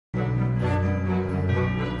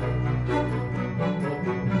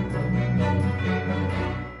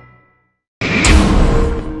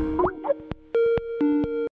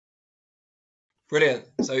Brilliant.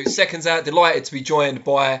 So seconds out, delighted to be joined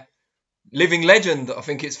by living legend, I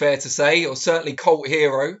think it's fair to say, or certainly cult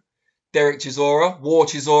hero, Derek Chisora, War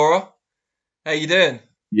Chisora. How you doing?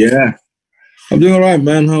 Yeah, I'm doing all right,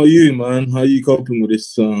 man. How are you, man? How are you coping with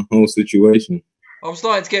this whole situation? I'm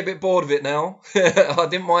starting to get a bit bored of it now. I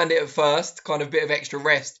didn't mind it at first, kind of a bit of extra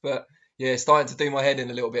rest, but yeah, starting to do my head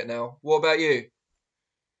in a little bit now. What about you?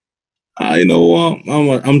 You know what?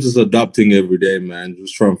 I'm just adapting every day, man.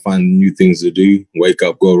 Just trying to find new things to do. Wake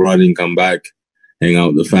up, go running, come back, hang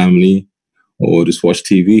out with the family, or just watch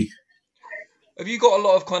TV. Have you got a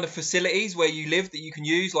lot of kind of facilities where you live that you can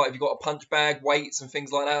use? Like, have you got a punch bag, weights, and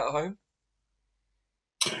things like that at home?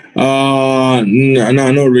 No,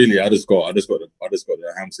 not really. I just got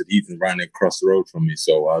the Hampstead Heath right across the road from me,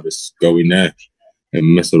 so I'll just go in there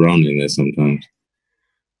and mess around in there sometimes.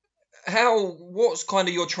 What's kind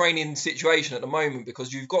of your training situation at the moment?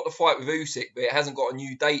 Because you've got the fight with Usyk, but it hasn't got a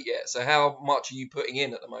new date yet. So how much are you putting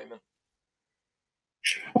in at the moment?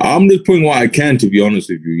 I'm just putting what I can, to be honest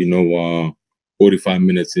with you. 45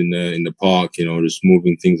 minutes in the park. Just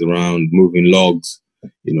moving things around, moving logs.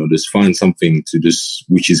 Just find something to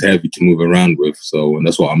which is heavy to move around with. So, and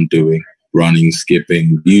that's what I'm doing: running,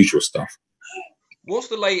 skipping, the usual stuff. What's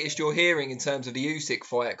the latest you're hearing in terms of the Usyk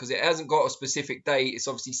fight? Because it hasn't got a specific date. It's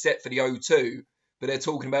obviously set for the O2, but they're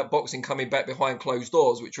talking about boxing coming back behind closed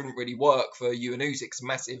doors, which wouldn't really work for you and Usyk's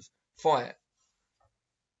massive fight.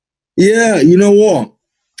 Yeah, you know what?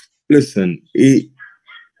 Listen,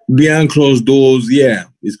 behind closed doors, yeah,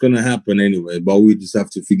 it's going to happen anyway, but we just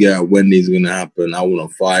have to figure out when it's going to happen. I want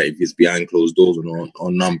to fight if it's behind closed doors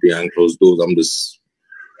or not behind closed doors. I'm just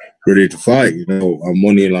ready to fight. I'm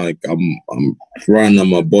only like, I'm running on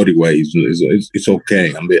my body weight. It's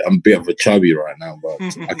okay. I'm a bit of a chubby right now, but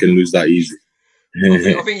I can lose that easy. I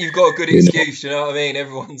think you've got a good excuse, you know what I mean?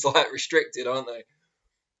 Everyone's like restricted, aren't they?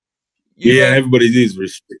 Everybody is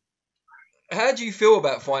restricted. How do you feel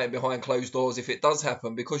about fighting behind closed doors if it does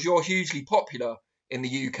happen? Because you're hugely popular in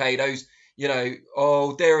the UK. Those,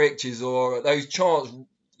 Derek Chisora, those chants,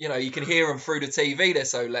 you can hear them through the TV. They're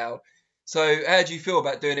so loud. So how do you feel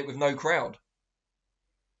about doing it with no crowd?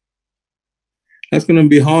 That's going to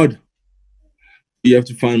be hard. You have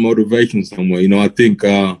to find motivation somewhere. I think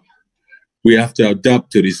we have to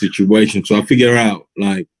adapt to the situation. So I figure out,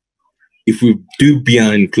 like, if we do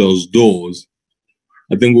behind closed doors,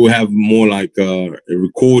 I think we'll have more like a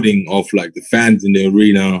recording of like the fans in the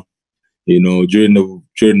arena. During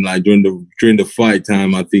the fight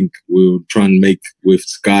time, I think we'll try and make with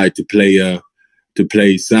Sky to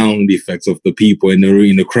play sound effects of the people in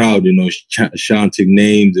the crowd. Shouting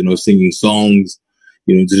names, singing songs.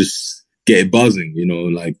 To just get it buzzing.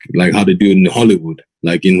 Like how they do it in Hollywood,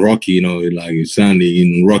 like in Rocky. Like sadly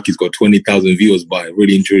in Rocky's got 20,000 viewers, but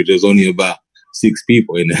really and truly there's only about 6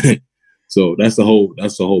 people in there. So that's the whole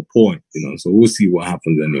point, So we'll see what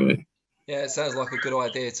happens anyway. Yeah, it sounds like a good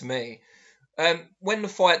idea to me. When the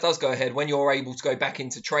fight does go ahead, when you're able to go back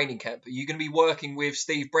into training camp, are you going to be working with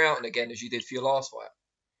Steve Broughton again as you did for your last fight?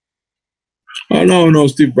 Oh no,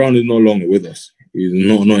 Steve Brown is no longer with us. He's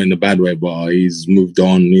not in a bad way, but he's moved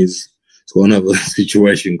on. He's got another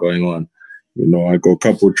situation going on. I got a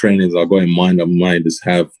couple of trainers I got in mind. I might just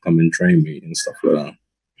have come and train me and stuff like that.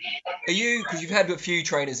 Because you've had a few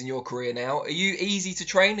trainers in your career now, are you easy to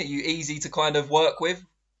train? Are you easy to kind of work with?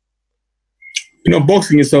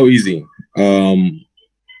 Boxing is so easy. When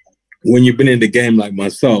you've been in the game like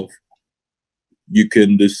myself, you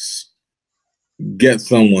can just get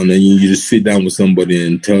someone and you just sit down with somebody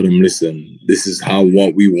and tell them, listen, this is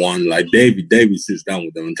what we want. Like David sits down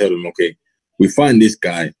with them and tell them, okay, we find this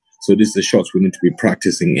guy, so this is the shots we need to be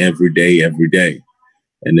practicing every day.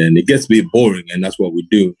 And then it gets a bit boring, and that's what we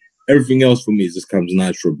do. Everything else for me just comes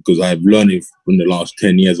natural because I've learned it from the last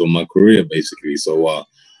 10 years of my career, basically. So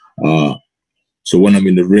when I'm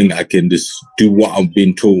in the ring, I can just do what I've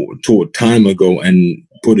been taught time ago and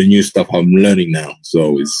put the new stuff I'm learning now.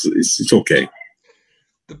 So it's okay.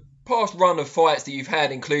 The past run of fights that you've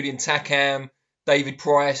had, including Takam, David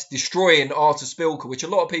Price, destroying Artur Szpilka, which a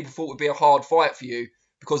lot of people thought would be a hard fight for you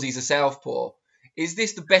because he's a southpaw. Is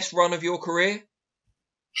this the best run of your career?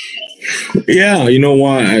 Yeah, you know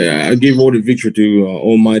why? I give all the victory to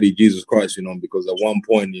Almighty Jesus Christ, because at one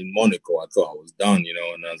point in Monaco, I thought I was done,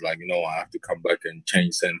 and I was like, I have to come back and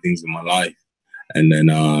change certain things in my life. And then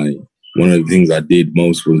one of the things I did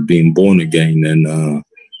most was being born again and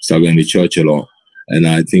start going to church a lot. And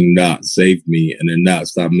I think that saved me. And then that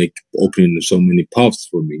started opening so many paths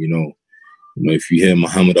for me, if you hear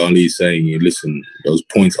Muhammad Ali saying, listen, those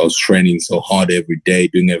points I was training so hard every day,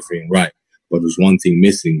 doing everything right. But there's one thing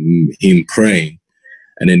missing, him praying.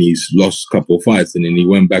 And then he's lost a couple of fights. And then he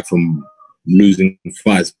went back from losing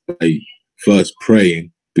fights by first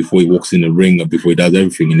praying before he walks in the ring or before he does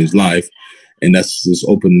everything in his life. And that's just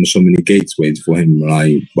opened so many gateways for him,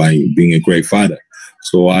 like by being a great fighter.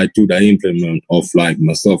 So I took that implement of like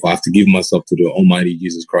myself. I have to give myself to the Almighty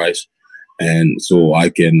Jesus Christ, and so I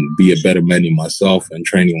can be a better man in myself and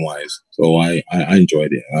training wise. So I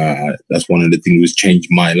enjoyed it. That's one of the things which changed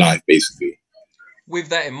my life basically. With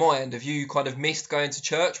that in mind, have you kind of missed going to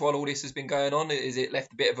church while all this has been going on? Is it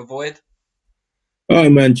left a bit of a void? Oh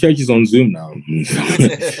man, church is on Zoom now.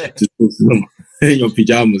 Just put some in your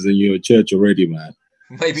pajamas and you're at church already, man.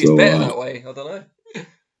 Maybe it's better that way. I don't know.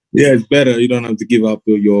 Yeah, it's better. You don't have to give up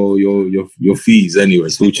your fees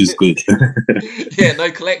anyways, which is good. Yeah,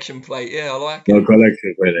 no collection plate. Yeah, I like it. No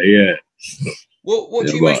collection plate. Yeah. What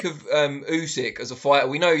do you make of Usyk as a fighter?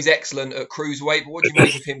 We know he's excellent at cruiserweight, but what do you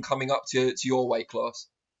make of him coming up to your weight class?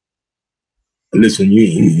 Listen,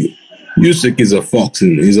 Usyk is a fox,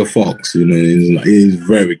 and he's a fox. You know, he's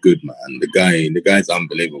very good, man. The guy's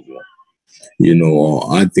unbelievable. You know,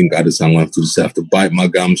 I think I just have to bite my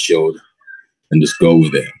gum shield and just go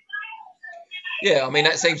with it. Yeah, I mean,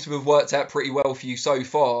 that seems to have worked out pretty well for you so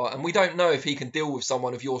far, and we don't know if he can deal with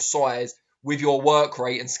someone of your size with your work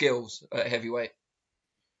rate and skills at heavyweight.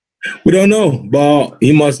 We don't know, but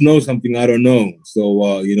he must know something I don't know.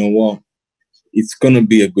 So, you know what? It's going to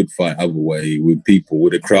be a good fight either way with people,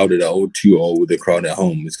 with a crowd at O2 or with a crowd at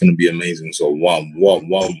home. It's going to be amazing. So what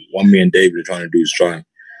me and David are trying to do is try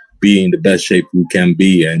be in the best shape we can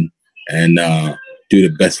be and do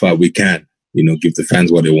the best fight we can, you know, give the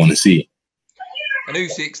fans what they want to see. And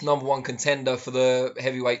Usyk's #1 contender for the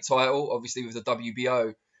heavyweight title, obviously with the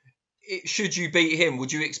WBO. Should you beat him,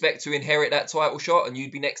 would you expect to inherit that title shot and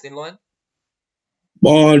you'd be next in line?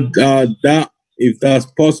 Well, that if that's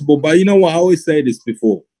possible. But you know what? I always say this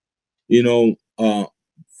before. You know,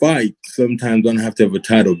 fights sometimes don't have to have a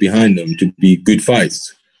title behind them to be good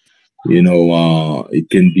fights. You know, it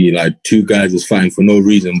can be like two guys just fighting for no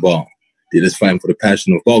reason, but they're just fighting for the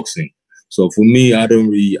passion of boxing. So for me, I don't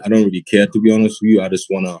really care, to be honest with you. I just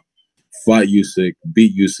want to fight Usyk,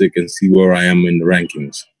 beat Usyk, and see where I am in the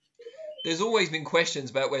rankings. There's always been questions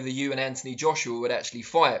about whether you and Anthony Joshua would actually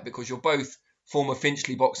fight because you're both former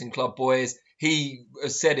Finchley Boxing Club boys. He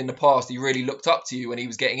has said in the past he really looked up to you when he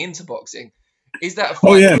was getting into boxing. Is that a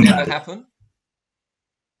fight that will ever happen?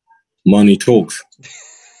 Money talks.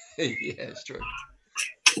 Yeah, it's true.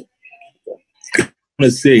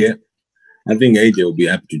 Let's see it. I think AJ will be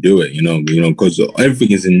happy to do it, you know, because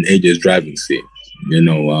everything is in AJ's driving seat. You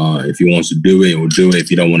know, if he wants to do it, he'll do it. If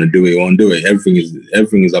he don't want to do it, he won't do it.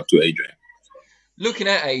 Everything is up to AJ. Looking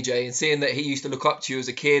at AJ and seeing that he used to look up to you as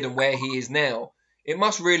a kid and where he is now, it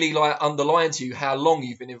must really like underline to you how long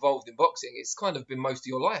you've been involved in boxing. It's kind of been most of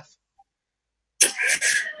your life.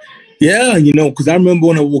 Yeah, you know, because I remember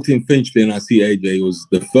when I walked in Finchley and I see AJ, he was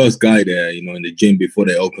the first guy there, you know, in the gym before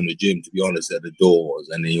they opened the gym, to be honest, at the doors.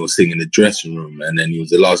 And then he was sitting in the dressing room, and then he was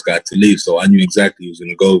the last guy to leave. So I knew exactly he was going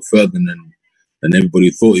to go further than everybody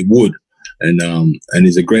thought he would. And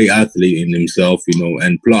he's a great athlete in himself, you know.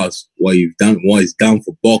 And plus, what he's done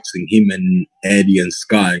for boxing, him and Eddie and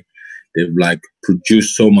Sky, they've like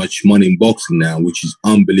produced so much money in boxing now, which is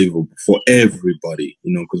unbelievable for everybody,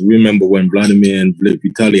 you know. Because remember when Vladimir and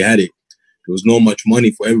Vitaly had it, there was not much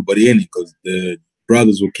money for everybody in it because the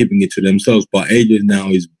brothers were keeping it to themselves. But AJ now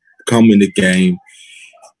is come in the game.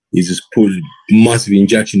 He's just put a massive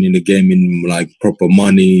injection in the game in like proper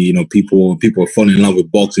money. You know, people are falling in love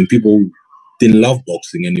with boxing. People didn't love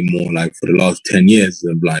boxing anymore. Like for the last 10 years,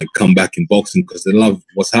 they've like come back in boxing because they love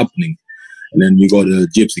what's happening. And then you got the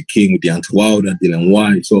Gypsy King with Deontay Wilder, Dylan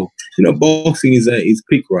White. So, you know, boxing is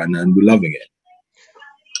peak right now and we're loving it.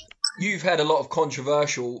 You've had a lot of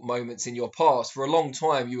controversial moments in your past. For a long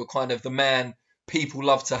time, you were kind of the man people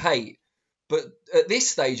love to hate. But at this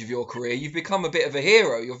stage of your career, you've become a bit of a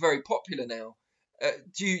hero. You're very popular now.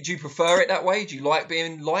 Do you prefer it that way? Do you like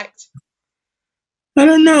being liked? I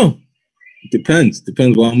don't know. Depends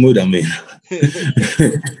what mood I'm in.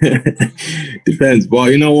 Depends.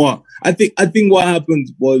 But you know what? I think what happened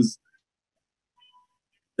was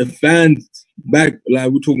the fans back,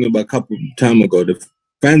 like we're talking about a couple of time ago, the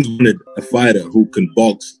fans wanted a fighter who can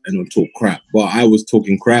box and will talk crap. But I was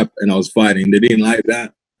talking crap and I was fighting. They didn't like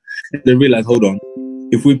that. And they realized, hold on,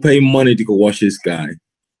 if we pay money to go watch this guy,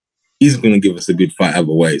 he's going to give us a good fight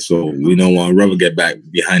either way. So, you know, I'd rather get back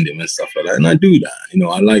behind him and stuff like that. And I do that. You know,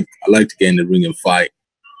 I like to get in the ring and fight.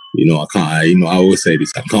 You know, I always say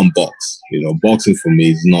this, I can't box. You know, boxing for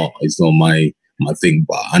me is not my thing,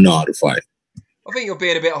 but I know how to fight. I think you're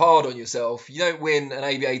being a bit hard on yourself. You don't win an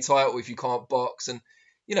ABA title if you can't box. And,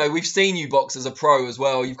 you know, we've seen you box as a pro as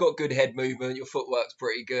well. You've got good head movement. Your footwork's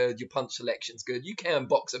pretty good. Your punch selection's good. You can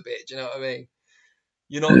box a bit. Do you know what I mean?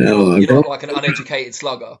 You're not like an uneducated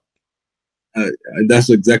slugger. That's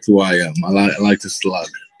exactly why I am. I like to slug.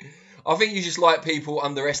 I think you just like people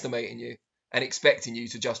underestimating you and expecting you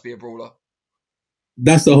to just be a brawler.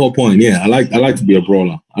 That's the whole point. Yeah, I like to be a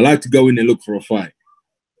brawler. I like to go in and look for a fight.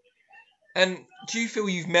 And do you feel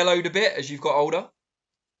you've mellowed a bit as you've got older?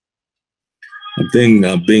 I think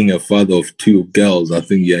being a father of 2 girls, I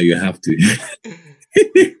think, yeah, you have to.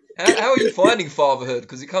 How are you finding fatherhood?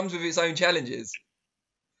 Because it comes with its own challenges.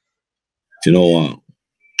 Do you know what?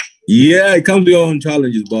 Yeah, it comes with your own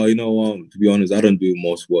challenges, but you know what? To be honest, I don't do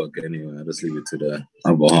most work anyway. I just leave it to the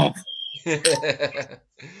other half.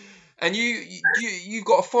 And you've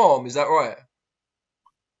got a farm, is that right?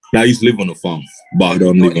 Yeah, I used to live on a farm, but I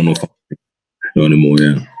don't live on a farm anymore.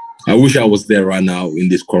 Yeah, I wish I was there right now in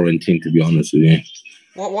this quarantine. To be honest with you.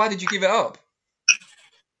 Why did you give it up?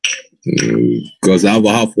 Because the other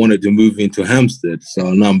half wanted to move into Hampstead,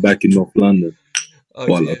 so now I'm back in North London. Oh,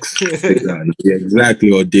 bollocks. Yeah,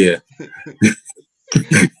 exactly, oh dear.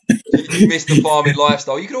 You missed the farming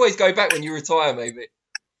lifestyle. You can always go back when you retire, maybe.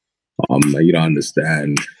 You don't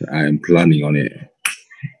understand. I am planning on it.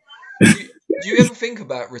 Do you ever think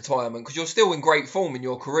about retirement? Because you're still in great form in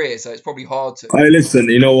your career, so it's probably hard to. Hey, listen,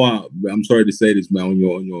 you know what? I'm sorry to say this, man, on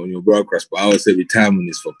your broadcast, but I always say retirement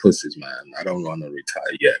is for pussies, man. I don't want to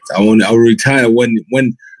retire yet. I'll retire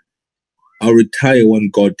I'll retire when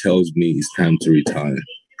God tells me it's time to retire.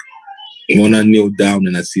 When I kneel down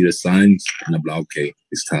and I see the signs, and I'm like, okay,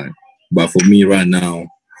 it's time. But for me right now,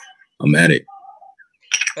 I'm at it.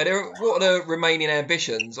 What are the remaining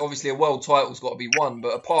ambitions? Obviously, a world title's got to be won,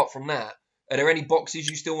 but apart from that, are there any boxes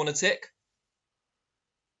you still want to tick?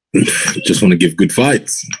 Just want to give good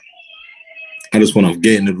fights. I just want to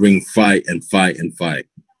get in the ring, fight and fight and fight.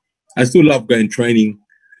 I still love going training.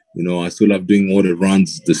 You know, I still love doing all the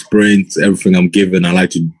runs, the sprints, everything I'm given. I like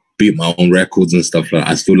to beat my own records and stuff like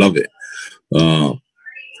that. I still love it.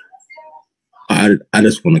 I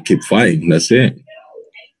just want to keep fighting. That's it.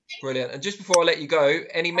 Brilliant. And just before I let you go,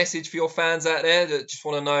 any message for your fans out there that just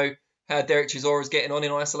want to know how Derek Chisora is getting on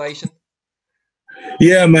in isolation?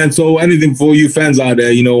 Yeah, man. So anything for you fans out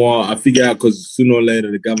there, you know what? I figure out because sooner or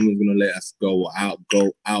later the government's gonna let us go out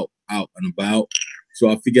and about. So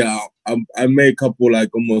I figure out I made a couple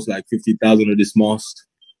almost 50,000 of this mask.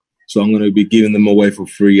 So I'm gonna be giving them away for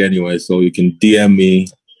free anyway. So you can DM me.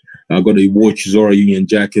 I got the War Chisora Union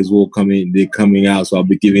jackets all coming. They're coming out, so I'll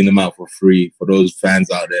be giving them out for free for those fans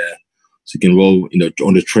out there. So you can roll,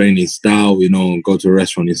 on the train in style, and go to a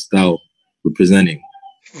restaurant in style, representing.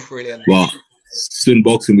 Brilliant. Well, soon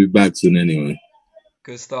boxing will be back soon anyway.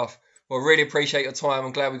 Good stuff. Well, really appreciate your time.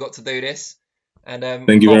 I'm glad we got to do this. And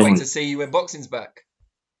thank you very much. Can't wait to see you when boxing's back.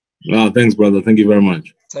 Oh, thanks, brother. Thank you very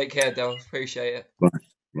much. Take care, Del. Appreciate it. Bye.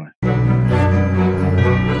 Bye.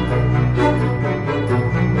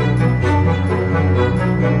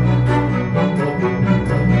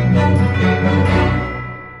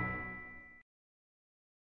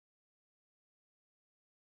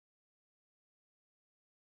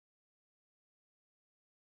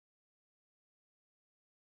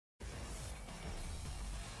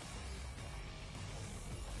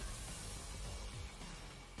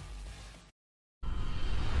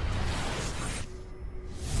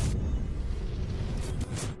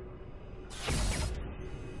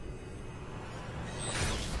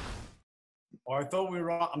 Oh, I thought we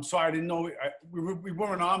were on. I'm sorry, I didn't know we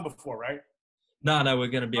weren't on before, right? No, we're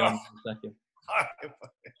going to be on in a second.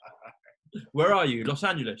 Where are you? Los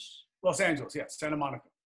Angeles? Los Angeles, yes. Santa Monica.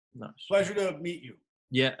 Nice. Pleasure to meet you.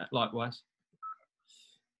 Yeah, likewise.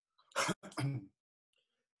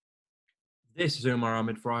 This is Umar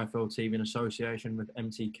Ahmed for IFL TV in association with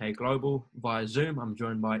MTK Global via Zoom. I'm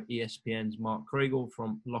joined by ESPN's Mark Kriegel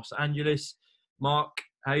from Los Angeles. Mark,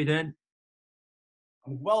 how you doing?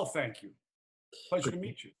 I'm well, thank you. Pleasure to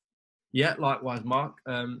meet you. Yeah, likewise, Mark.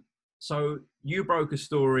 So you broke a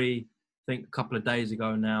story, I think a couple of days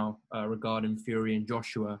ago now, regarding Fury and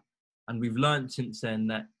Joshua. And we've learned since then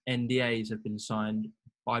that NDAs have been signed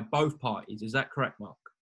by both parties. Is that correct, Mark?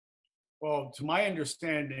 Well, to my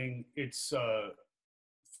understanding, it's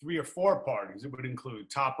 3 or 4 parties. It would include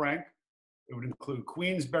Top Rank. It would include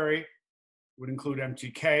Queensberry. It would include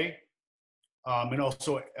MTK. And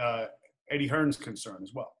also Eddie Hearn's concern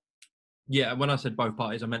as well. Yeah, when I said both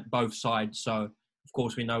parties, I meant both sides. So, of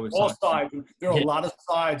course, we know with all Tyson, sides. There are a lot of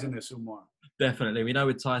sides in this, Umar. Definitely. We know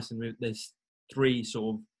with Tyson, there's 3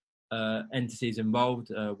 sort of entities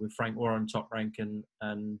involved with Frank Warren, Top Rank, and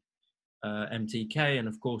MTK. And,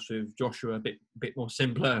 of course, with Joshua, a bit more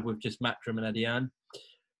simpler with just Matchroom and Eddie Hearn.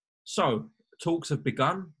 So talks have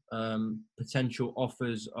begun. Potential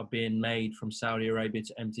offers are being made from Saudi Arabia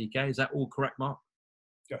to MTK. Is that all correct, Mark?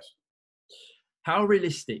 Yes. How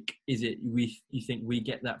realistic is it you think we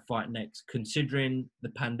get that fight next, considering the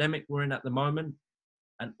pandemic we're in at the moment,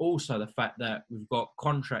 and also the fact that we've got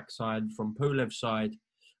contract side from Pulev's side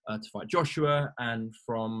to fight Joshua, and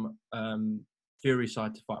from Fury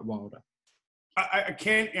side to fight Wilder? I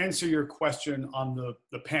can't answer your question on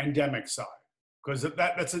the pandemic side, because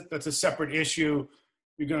that's a separate issue.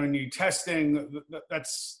 You're going to need testing.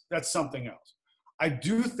 That's something else. I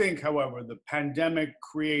do think, however, the pandemic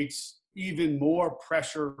creates even more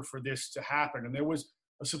pressure for this to happen. And there was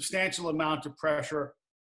a substantial amount of pressure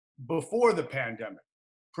before the pandemic.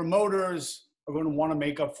 Promoters are going to want to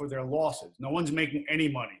make up for their losses. No one's making any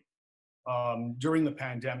money during the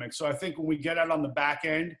pandemic. So I think when we get out on the back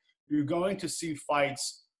end, you're going to see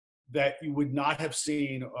fights that you would not have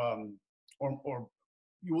seen, or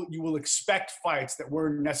you will expect fights that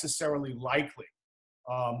weren't necessarily likely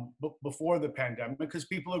before the pandemic, because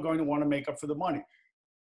people are going to want to make up for the money.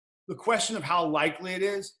 The question of how likely it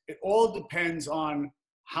is, it all depends on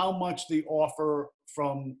how much the offer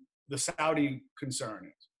from the Saudi concern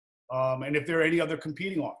is, and if there are any other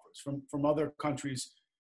competing offers from other countries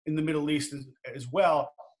in the Middle East as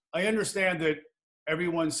well. I understand that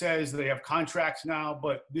everyone says they have contracts now,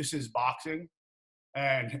 but this is boxing,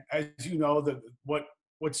 and as you know,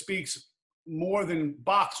 what speaks more than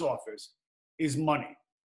box office is money,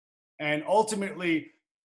 and ultimately,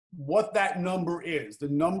 what that number is, the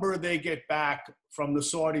number they get back from the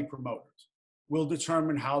Saudi promoters, will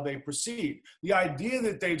determine how they proceed. The idea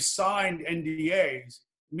that they've signed NDAs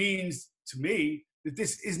means, to me, that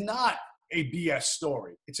this is not a BS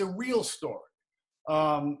story. It's a real story.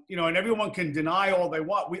 And everyone can deny all they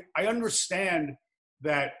want. I understand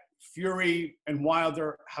that Fury and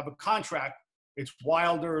Wilder have a contract. It's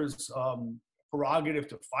Wilder's prerogative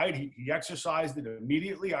to fight. He exercised it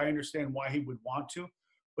immediately. I understand why he would want to.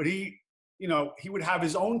 But he would have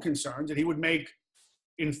his own concerns, and he would make,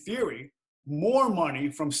 in theory, more money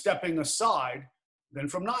from stepping aside than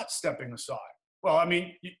from not stepping aside. Well, I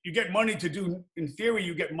mean, you get money to do, in theory,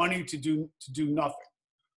 you get money to do nothing.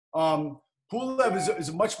 Pulev is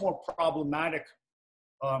a much more problematic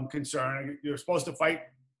concern. You're supposed to fight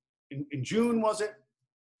in June, was it?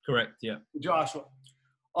 Correct, yeah. Joshua.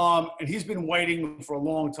 And he's been waiting for a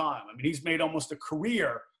long time. I mean, he's made almost a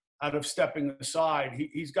career out of stepping aside.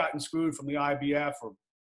 He's gotten screwed from the IBF or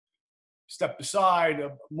stepped aside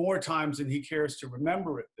more times than he cares to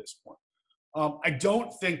remember at this point. I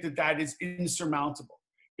don't think that is insurmountable.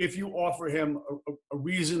 If you offer him a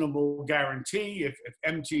reasonable guarantee, if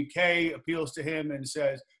MTK appeals to him and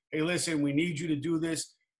says, hey, listen, we need you to do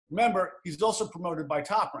this. Remember, he's also promoted by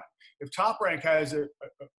Top Rank. If Top Rank has a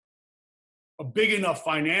big enough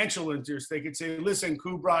financial interest, they could say, listen,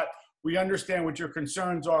 Kubrat, we understand what your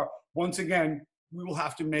concerns are. Once again, we will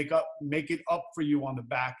have to make it up for you on the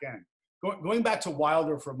back end. Going back to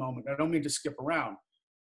Wilder for a moment, I don't mean to skip around.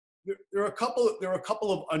 There are a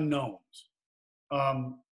couple of unknowns.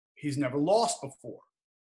 He's never lost before.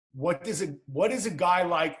 What is a guy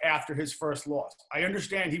like after his first loss? I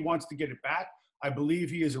understand he wants to get it back. I believe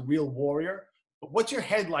he is a real warrior. But what's your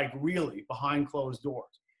head like really behind closed doors?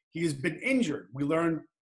 He has been injured. We learned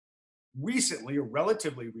recently, or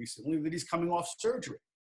relatively recently, that he's coming off surgery.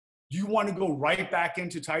 Do you want to go right back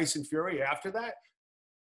into Tyson Fury after that?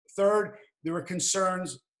 Third, there are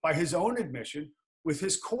concerns by his own admission with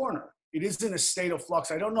his corner. It is in a state of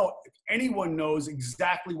flux. I don't know if anyone knows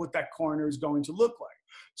exactly what that corner is going to look like.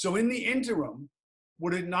 So in the interim,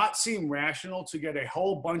 would it not seem rational to get a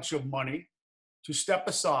whole bunch of money, to step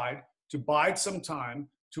aside, to bide some time,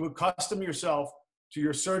 to accustom yourself to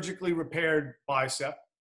your surgically repaired bicep,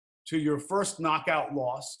 to your first knockout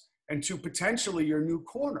loss, and to potentially your new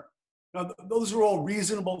corner? Now, those are all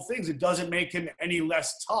reasonable things. It doesn't make him any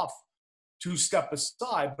less tough to step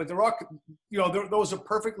aside, but those are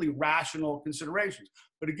perfectly rational considerations.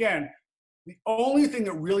 But again, the only thing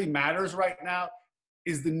that really matters right now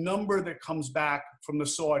is the number that comes back from the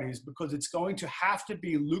Saudis, because it's going to have to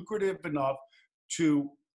be lucrative enough to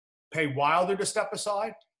pay Wilder to step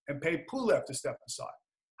aside and pay Pulev to step aside.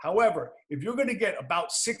 However, if you're going to get about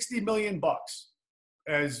 $60 million,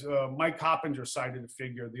 as Mike Coppinger cited a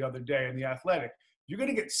figure the other day in The Athletic, you're going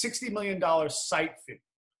to get $60 million site fee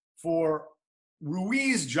for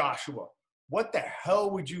Ruiz Joshua. What the hell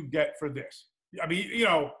would you get for this? I mean,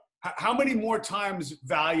 how many more times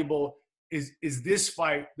valuable is this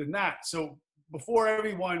fight than that? So before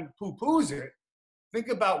everyone poo-poos it, think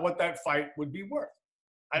about what that fight would be worth.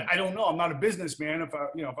 I don't know. I'm not a businessman. If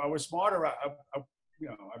I were smarter,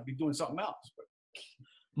 I'd be doing something else. But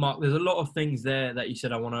Mark, there's a lot of things there that you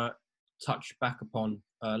said I want to touch back upon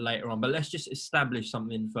later on, but let's just establish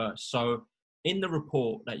something first. So in the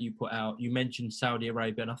report that you put out, you mentioned Saudi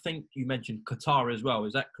Arabia, and I think you mentioned Qatar as well.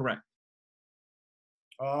 Is that correct?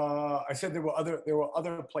 I said there were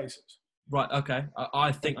other places. Right. Okay.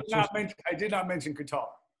 I think I did not mention Qatar.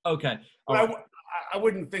 Okay. But right. I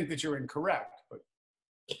wouldn't think that you're incorrect. But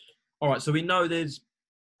all right. So we know there's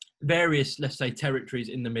various, let's say, territories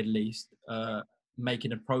in the Middle East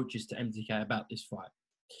making approaches to MTK about this fight.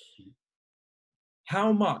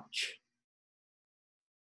 How much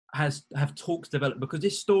have talks developed? Because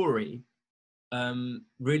this story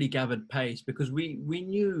really gathered pace, because we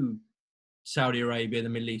knew Saudi Arabia, the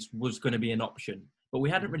Middle East, was going to be an option, but we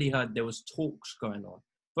hadn't really heard there was talks going on.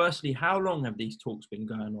 Firstly, how long have these talks been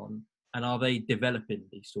going on, and are they developing,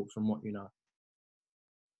 these talks, from what you know?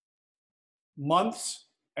 Months,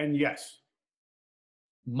 and yes.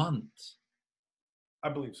 Months? I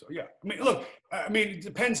believe so, yeah. I mean, look, it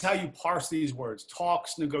depends how you parse these words.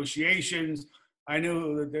 Talks, negotiations. I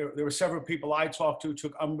knew that there were several people I talked to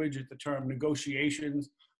took umbrage at the term negotiations.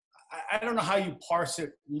 I don't know how you parse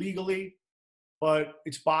it legally, but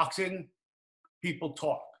it's boxing. People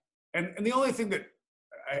talk. And the only thing that,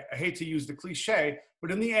 I hate to use the cliche, but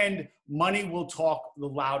in the end, money will talk the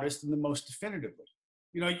loudest and the most definitively.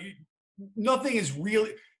 You know, nothing is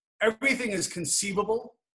really, everything is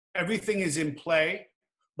conceivable. Everything is in play.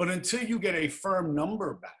 But until you get a firm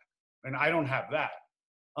number back, and I don't have that,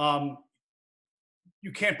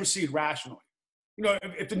 you can't proceed rationally. You know,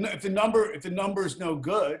 if the number is no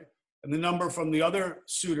good, and the number from the other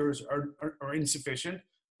suitors are insufficient,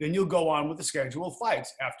 then you'll go on with the scheduled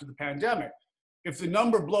fights after the pandemic. If the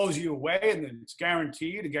number blows you away and it's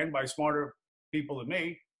guaranteed, again, by smarter people than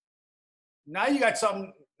me, now you got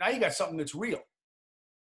something that's real.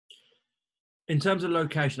 In terms of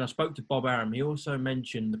location, I spoke to Bob Arum. He also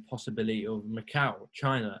mentioned the possibility of Macau,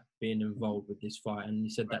 China, being involved with this fight, and he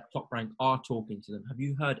said that Top Rank are talking to them. Have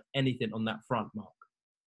you heard anything on that front, Mark?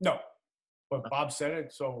 No, but Bob said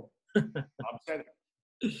it, so Bob said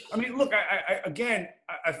it. I mean, look,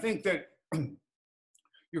 I think that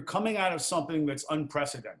you're coming out of something that's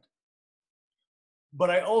unprecedented. But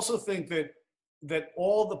I also think that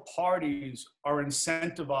all the parties are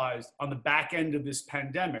incentivized on the back end of this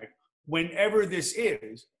pandemic, whenever this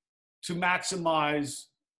is, to maximize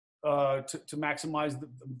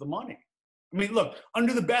the money. I mean, look,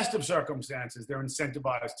 under the best of circumstances, they're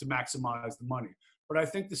incentivized to maximize the money. But I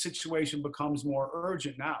think the situation becomes more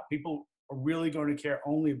urgent now. People are really going to care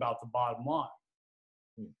only about the bottom line.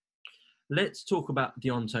 Let's talk about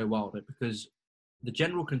Deontay Wilder, because the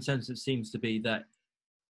general consensus seems to be that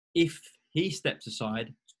if he steps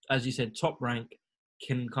aside, as you said, Top Rank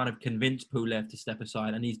can kind of convince Pulev to step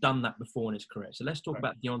aside, and he's done that before in his career. So let's talk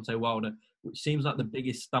about Deontay Wilder, which seems like the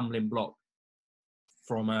biggest stumbling block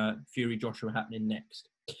from Fury Joshua happening next.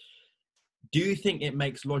 Do you think it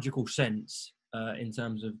makes logical sense in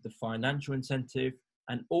terms of the financial incentive,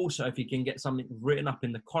 and also if he can get something written up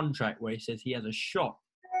in the contract where he says he has a shot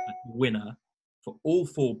at the winner for all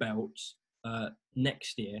 4 belts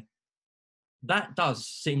next year? That does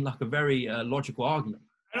seem like a very logical argument.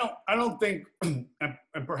 I don't think, and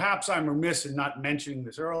perhaps I'm remiss in not mentioning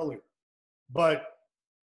this earlier, but,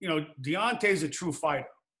 you know, Deontay's a true fighter.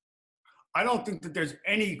 I don't think that there's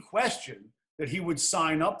any question that he would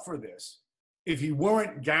sign up for this if he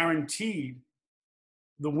weren't guaranteed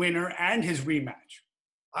the winner and his rematch.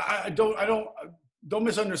 Don't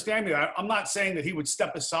misunderstand me. I'm not saying that he would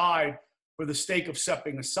step aside for the sake of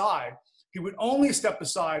stepping aside. He would only step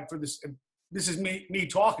aside for this. This is me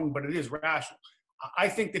talking, but it is rational. I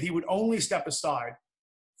think that he would only step aside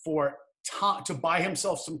for time, to buy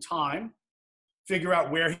himself some time, figure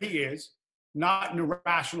out where he is, not in a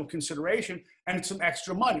rational consideration, and some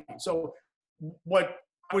extra money. So what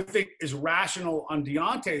I would think is rational on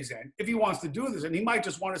Deontay's end, if he wants to do this, and he might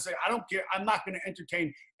just want to say, I don't care, I'm not going to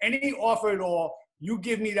entertain any offer at all. You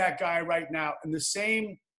give me that guy right now. And the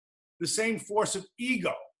same force of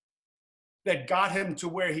ego that got him to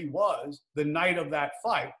where he was the night of that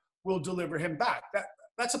fight will deliver him back.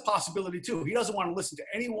 That's a possibility too. He doesn't want to listen to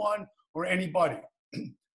anyone or anybody.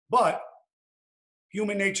 But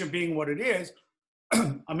human nature being what it is,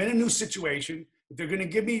 I'm in a new situation. If they're going to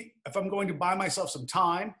give me, if I'm going to buy myself some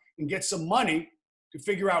time and get some money to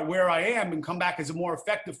figure out where I am and come back as a more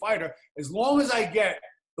effective fighter, as long as I get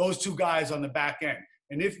those 2 guys on the back end.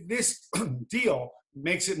 And if this deal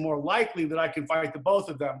makes it more likely that I can fight the both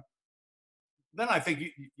of them, then I think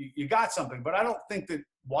you got something. But I don't think that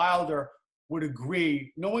Wilder would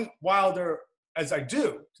agree, knowing Wilder as I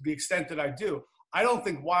do, to the extent that I do, I don't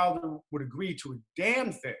think Wilder would agree to a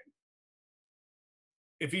damn thing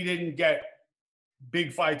if he didn't get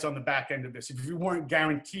big fights on the back end of this, if you weren't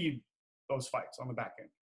guaranteed those fights on the back end,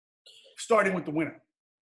 starting with the winner.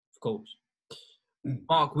 Of course.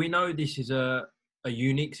 Mark, we know this is a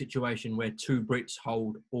unique situation where two Brits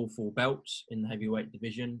hold all four belts in the heavyweight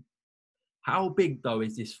division. How big, though,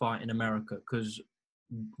 is this fight in America? Because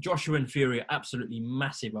Joshua and Fury are absolutely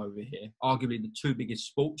massive over here, arguably the two biggest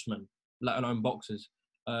sportsmen, let alone boxers,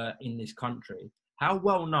 in this country. How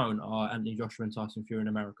well known are Anthony Joshua and Tyson Fury in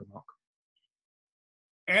America, Mark?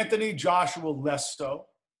 Anthony Joshua less so.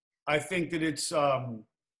 I think that it's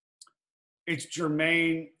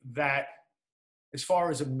germane that as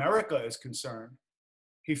far as America is concerned,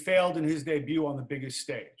 he failed in his debut on the biggest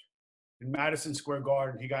stage. In Madison Square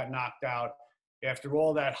Garden, he got knocked out after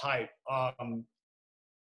all that hype.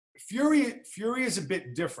 Fury is a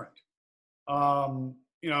bit different.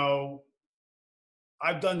 You know,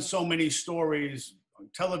 I've done so many stories on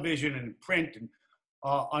television and print and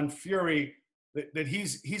on Fury that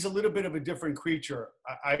he's a little bit of a different creature.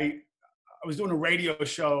 I was doing a radio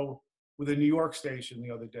show with a New York station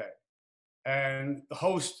the other day, and the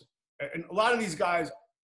host, and a lot of these guys,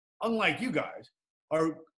 unlike you guys,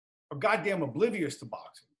 are goddamn oblivious to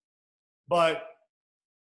boxing. But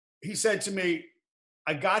he said to me,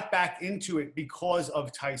 I got back into it because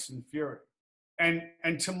of Tyson Fury. And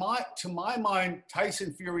to my mind,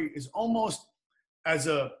 Tyson Fury is almost as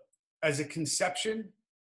a conception.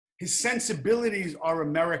 His sensibilities are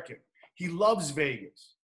American. He loves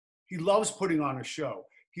Vegas. He loves putting on a show.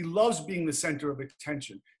 He loves being the center of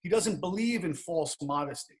attention. He doesn't believe in false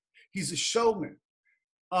modesty. He's a showman.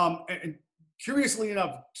 And curiously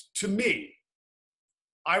enough, to me,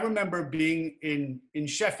 I remember being in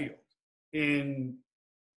Sheffield in,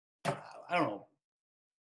 I don't know,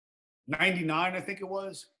 99, I think it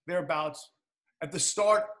was, thereabouts, at the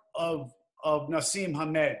start of Nassim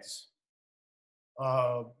Hamed's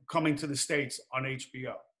coming to the States on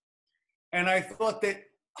HBO. And I thought that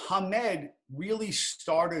Hamed really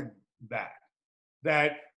started that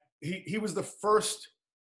he was the first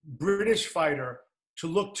British fighter to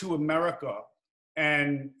look to America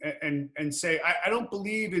and say, I don't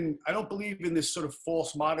believe in this sort of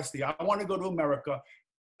false modesty. I want to go to America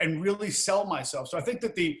and really sell myself. So I think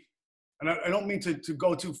that and I don't mean to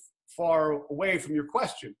go too far away from your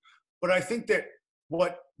question, but I think that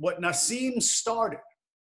what Nassim started,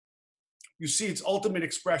 you see its ultimate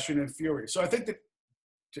expression in Fury. So I think that,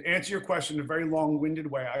 to answer your question in a very long-winded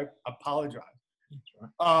way, I apologize.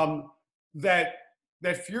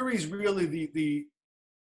 That Fury is really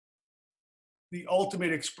the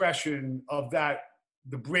ultimate expression of that,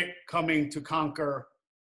 the Brit coming to conquer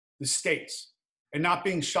the States and not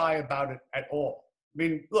being shy about it at all. I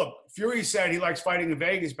mean, look, Fury said he likes fighting in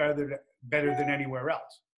Vegas better than anywhere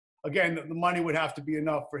else. Again, the money would have to be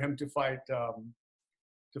enough for him to fight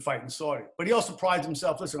in Saudi. But he also prides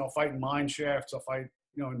himself, listen, I'll fight in mine shafts, I'll fight,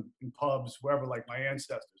 you know, in pubs, wherever, like my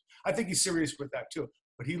ancestors. I think he's serious with that too.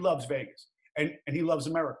 But he loves Vegas and he loves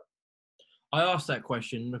America. I asked that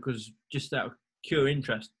question because, just out of pure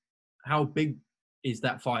interest, how big is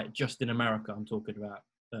that fight just in America? I'm talking about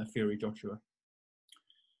Fury Joshua.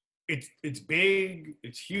 It's big,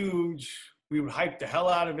 it's huge. We would hype the hell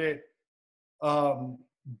out of it.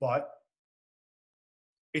 But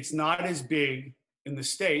it's not as big in the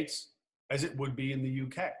States as it would be in the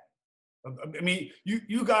UK. I mean,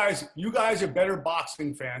 you guys are better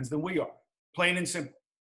boxing fans than we are, plain and simple.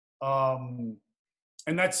 And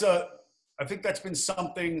that's I think that's been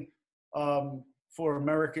something for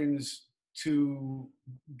Americans to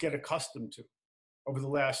get accustomed to over the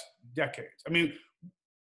last decades. I mean,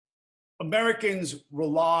 Americans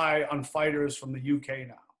rely on fighters from the UK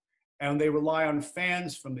now, and they rely on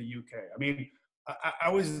fans from the UK. I mean, I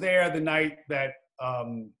was there the night that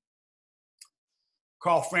Carl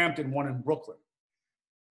Frampton won in Brooklyn,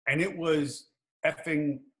 and it was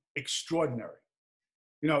effing extraordinary.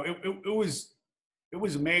 You know, it was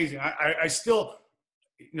amazing. I still,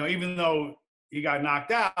 you know, even though he got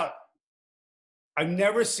knocked out, I've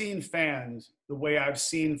never seen fans the way I've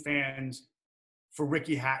seen fans for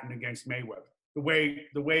Ricky Hatton against Mayweather.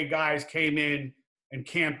 The way guys came in and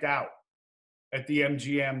camped out at the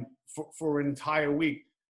MGM for an entire week.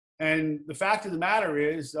 And the fact of the matter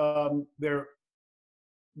is, they're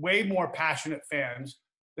way more passionate fans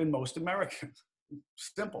than most Americans.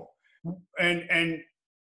 Simple. And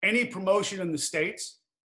any promotion in the States,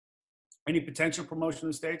 any potential promotion in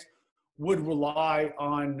the States, would rely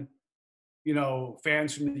on, you know,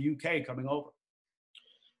 fans from the UK coming over.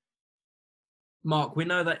 Mark, we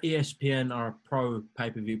know that ESPN are a pro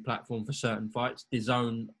pay-per-view platform for certain fights.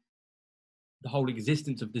 DAZN, the whole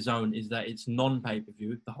existence of DAZN is that it's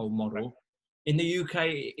non-pay-per-view, the whole model. In the UK,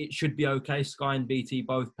 it should be okay. Sky and BT,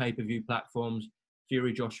 both pay-per-view platforms.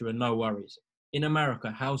 Fury, Joshua, no worries. In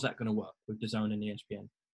America, how's that going to work with DAZN and ESPN?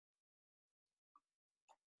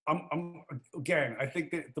 Again, I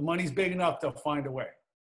think that the money's big enough, they'll find a way.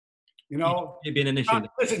 You know, It'd be an issue.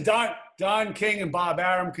 Listen, Don King and Bob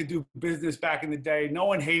Arum could do business back in the day. No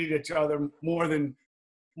one hated each other more than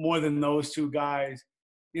those two guys.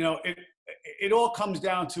 You know, it all comes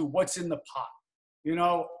down to what's in the pot. You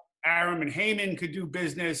know, Arum and Heyman could do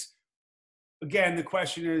business. Again, the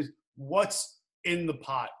question is, what's in the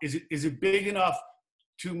pot? Is it big enough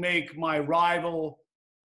to make my rival,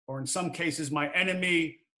 or in some cases my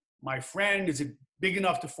enemy, my friend? Is it big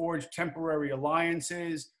enough to forge temporary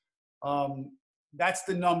alliances? That's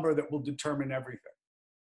the number that will determine everything.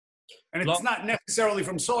 And it's not necessarily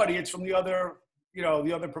from Saudi, it's from the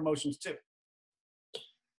other promotions too.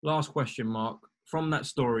 Last question, Mark. From that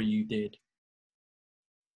story you did,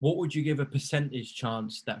 what would you give a percentage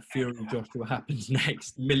chance that Fury Joshua happens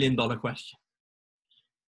next? $1 million question.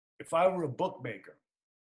 If I were a bookmaker,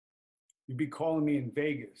 you'd be calling me in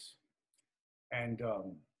Vegas. And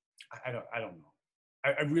I don't know.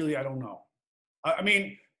 I really don't know. I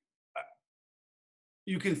mean,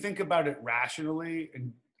 you can think about it rationally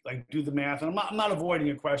and like do the math. And I'm not avoiding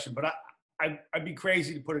your question, but I'd be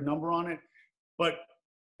crazy to put a number on it. But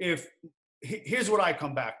here's what I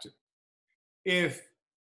come back to. If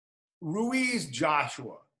Ruiz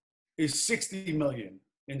Joshua is 60 million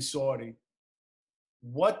in Saudi,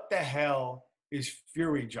 what the hell is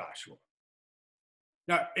Fury Joshua?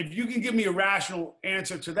 Now, if you can give me a rational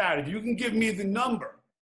answer to that, if you can give me the number,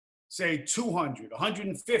 say 200,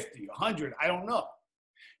 150, 100, I don't know.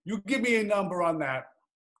 You give me a number on that,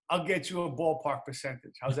 I'll get you a ballpark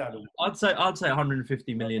percentage. How's that? I'd say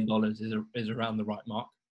 $150 million is around the right mark.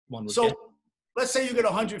 So let's say you get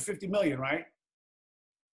 150 million, right?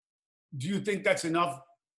 Do you think that's enough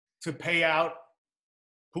to pay out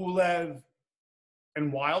Pulev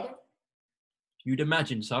and Wilder? You'd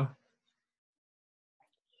imagine so.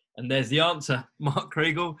 And there's the answer. Mark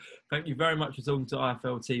Kriegel, thank you very much for talking to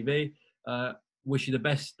IFL TV. Wish you the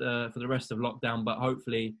best for the rest of lockdown, but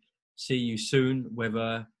hopefully see you soon,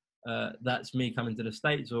 whether that's me coming to the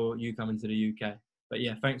States or you coming to the UK. But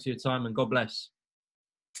yeah, thanks for your time and God bless.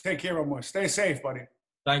 Take care, Omar. Stay safe, buddy.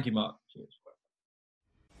 Thank you, Mark. Cheers.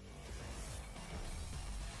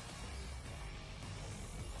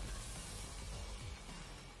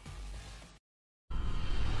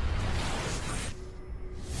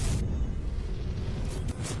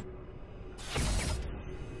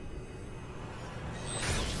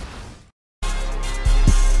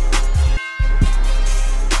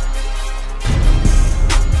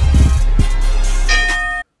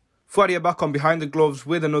 Friday back on Behind the Gloves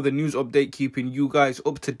with another news update, keeping you guys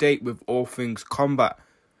up to date with all things combat.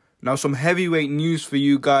 Now, some heavyweight news for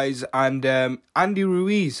you guys, and Andy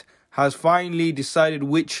Ruiz has finally decided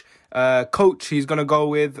which coach he's going to go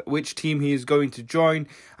with, which team he is going to join,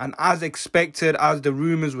 and as expected, as the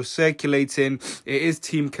rumours were circulating, it is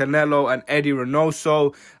Team Canelo and Eddie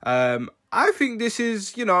Reynoso. I think this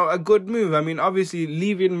is, a good move. I mean, obviously,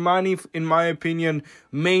 leaving Manny, in my opinion,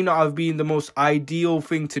 may not have been the most ideal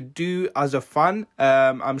thing to do as a fan.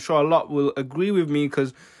 I'm sure a lot will agree with me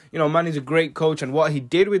because, Manny's a great coach, and what he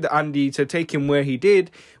did with Andy to take him where he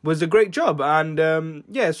did was a great job. And,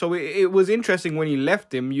 so it was interesting when he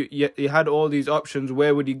left him. You had all these options.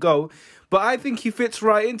 Where would he go? But I think he fits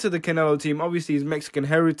right into the Canelo team. Obviously, he's Mexican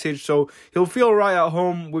heritage, so he'll feel right at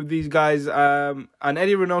home with these guys. And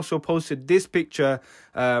Eddie Reynoso posted this picture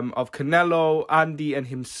of Canelo, Andy, and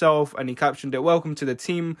himself, and he captioned it, "Welcome to the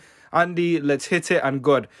team, Andy, let's hit it, and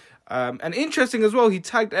good." And interesting as well, he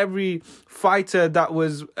tagged every fighter that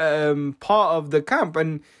was part of the camp.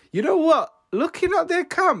 And you know what? Looking at their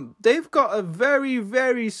camp, they've got a very,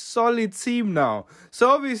 very solid team now. So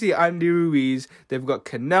obviously Andy Ruiz, they've got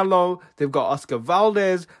Canelo, they've got Oscar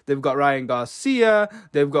Valdez, they've got Ryan Garcia,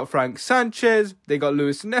 they've got Frank Sanchez, they got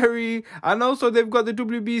Luis Neri, and also they've got the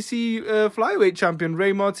WBC flyweight champion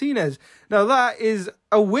Ray Martinez. Now that is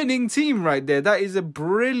a winning team right there. That is a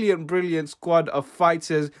brilliant, brilliant squad of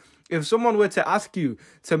fighters. If someone were to ask you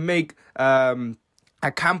to make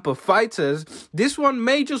a camp of fighters, this one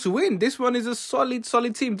may just win. This one is a solid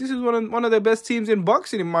team. This is one of the best teams in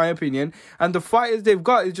boxing, in my opinion. And the fighters they've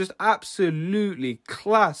got is just absolutely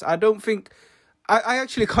class. I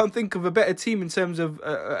actually can't think of a better team in terms of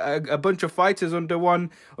a bunch of fighters under one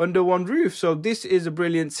roof. So this is a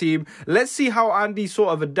brilliant team. Let's see how Andy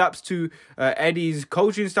sort of adapts to Eddie's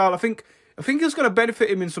coaching style. I think it's going to benefit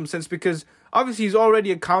him in some sense because obviously he's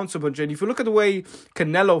already a counter puncher. And if you look at the way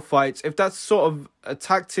Canelo fights, if that's sort of a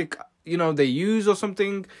tactic you know, they use or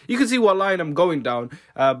something. You can see what line I'm going down,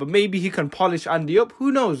 but maybe he can polish Andy up.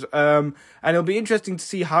 Who knows? And it'll be interesting to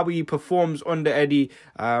see how he performs under Eddie.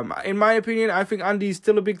 In my opinion, I think Andy is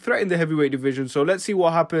still a big threat in the heavyweight division. So let's see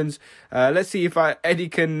what happens. Let's see if Eddie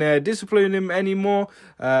can discipline him anymore.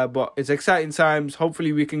 But it's exciting times.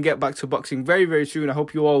 Hopefully we can get back to boxing very, very soon. I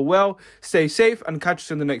hope you're all well. Stay safe and catch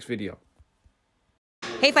us in the next video.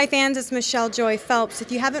 Hey Fight fans, it's Michelle Joy Phelps.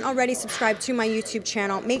 If you haven't already subscribed to my YouTube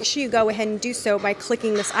channel, make sure you go ahead and do so by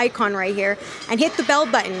clicking this icon right here and hit the bell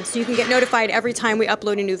button so you can get notified every time we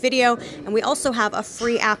upload a new video. And we also have a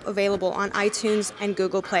free app available on iTunes and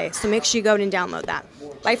Google Play, so make sure you go and download that.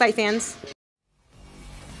 Bye Fight fans.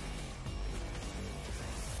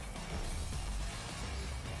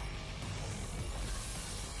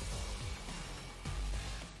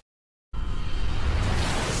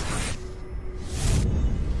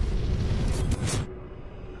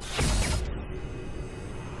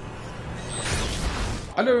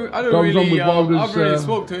 I don't really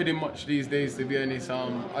spoke to Eddie much these days, to be honest.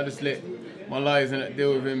 I just let my lies and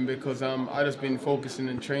deal with him because I just been focusing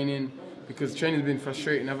on training, because training's been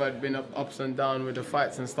frustrating. I've had been ups and downs with the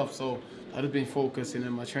fights and stuff, so I just been focusing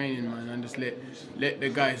on my training, man, and just let the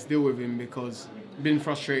guys deal with him, because it's been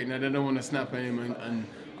frustrating and I don't want to snap at him and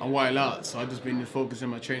while out. So I just been focusing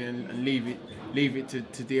on my training and leave it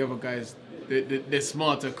to the other guys, the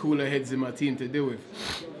smarter, cooler heads in my team to deal with.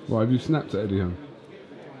 Well, have you snapped at Eddie Hearn?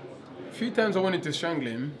 A few times I wanted to strangle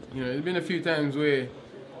him. You know, there's been a few times where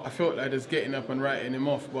I felt like just getting up and writing him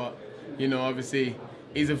off, but you know, obviously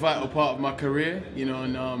he's a vital part of my career. You know,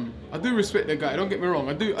 and I do respect the guy. Don't get me wrong.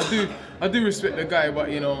 I do respect the guy,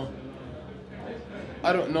 but you know,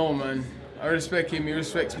 I don't know, man. I respect him. He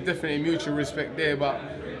respects me. Definitely mutual respect there, but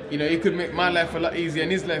you know, he could make my life a lot easier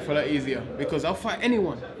and his life a lot easier, because I'll fight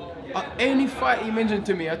anyone. Any fight he mentioned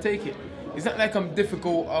to me, I take it. It's not like I'm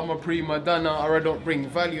difficult, I'm a prima donna, or I don't bring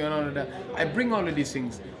value and all of that. I bring all of these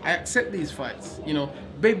things. I accept these fights. You know,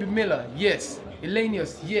 Baby Miller, yes.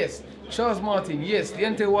 Elenius, yes. Charles Martin, yes.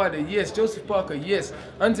 Deontay Wilder, yes. Joseph Parker, yes.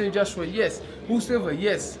 Anthony Joshua, yes. Whosoever,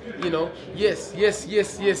 yes. You know, yes.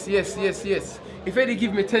 If Eddie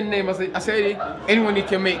give me 10 names, I say, Eddie, anyone he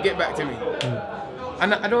can make, get back to me.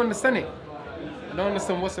 And I don't understand it. I don't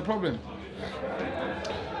understand what's the problem.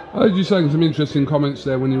 I heard you saying some interesting comments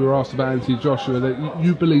there when you were asked about Anthony Joshua, that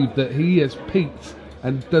you believe that he has peaked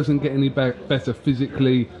and doesn't get any better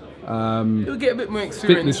physically. He'll get a bit more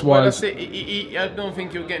experience. Fitness-wise. I don't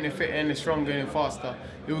think he'll get any fitter, any stronger, any faster.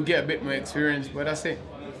 He'll get a bit more experience, but that's it.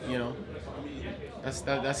 You know,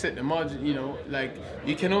 that's it. The margin, you know, like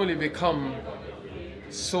you can only become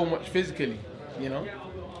so much physically. You know,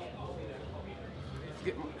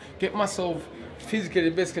 get myself physically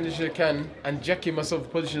the best condition I can and jacking myself in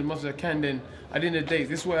position as much as I can, then at the end of the day,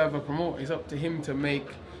 this is why I have a promoter. It's up to him to make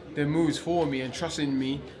the moves for me and trust in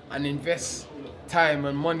me and invest time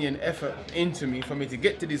and money and effort into me for me to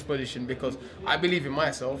get to this position, because I believe in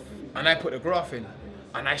myself and I put the graft in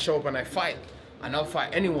and I show up and I fight and I'll fight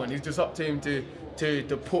anyone. It's just up to him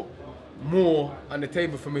to put more on the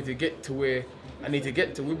table for me to get to where I need to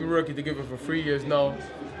get to. We've been working together for 3 years now.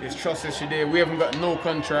 There's trust issue there. We haven't got no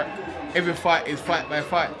contract. Every fight is fight by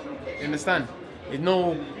fight. You understand? There's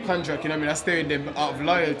no contract, you know what I mean? I stay with them out of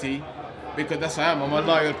loyalty because that's who I am. I'm a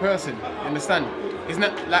loyal person. You understand? It's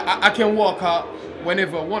not like I can walk out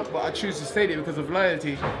whenever I want, but I choose to stay there because of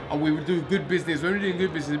loyalty. And we will do good business. When we're doing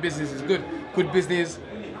good business, the business is good. Good business.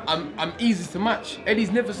 I'm easy to match.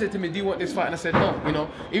 Eddie's never said to me, do you want this fight? And I said, no. You know,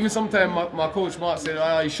 even sometimes my coach Mark said,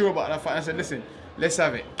 are you sure about that fight? And I said, listen, let's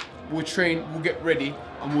have it. We'll train, we'll get ready,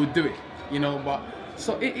 and we'll do it. You know, but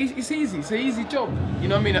so it's easy. It's an easy job. You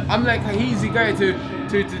know what I mean? I'm like an easy guy to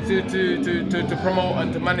promote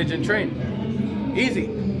and to manage and train. Easy.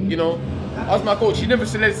 You know, I was my coach. He never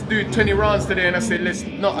said let's do 20 rounds today, and I said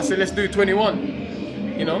let's do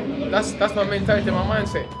 21. You know, that's my mentality, my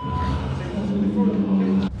mindset.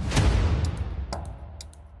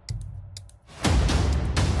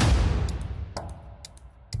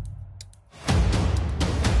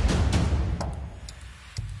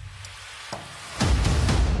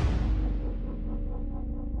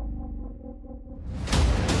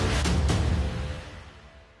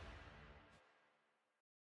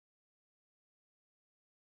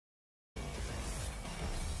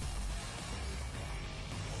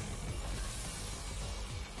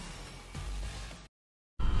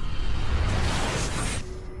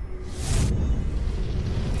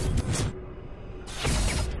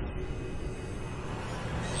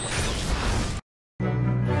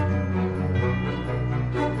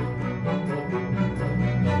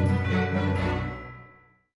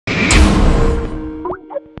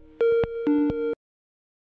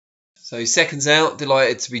 So seconds out,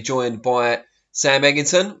 delighted to be joined by Sam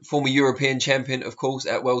Eggington, former European champion, of course,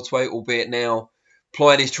 at welterweight, albeit now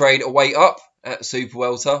plying his trade a weight up at super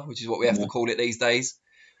welter, which is what we have to call it these days,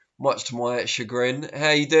 much to my chagrin. How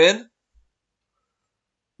you doing?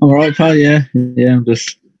 I'm alright, pal. Yeah, I'm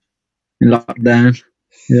just in lockdown.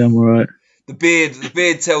 Yeah, I'm alright. The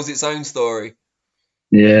beard tells its own story.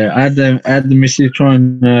 Yeah, I had the missus try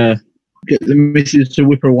and get the missus to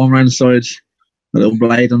whip her one round the sides, a little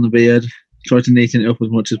blade on the beard. Try to neaten it up as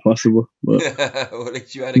much as possible, but well, at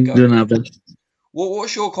least you had a go. Doing our best.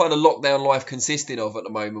 What's your kind of lockdown life consisting of at the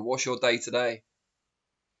moment? What's your day to day?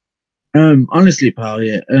 Honestly, pal,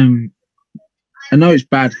 yeah. I know it's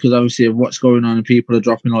bad because obviously of what's going on and people are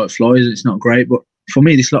dropping like flies. It's not great, but for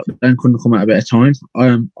me, this lockdown couldn't come at a better time.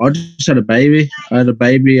 I just had a baby. I had a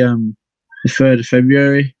baby the 3rd of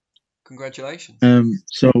February. Congratulations.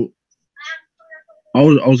 So I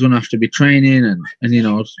was going to have to be training and you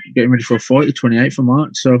know I was getting ready for a fight the 28th of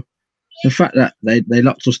March. So the fact that they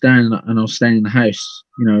locked us down and I was staying in the house,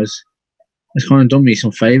 you know, it's kind of done me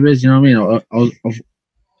some favours. You know what I mean?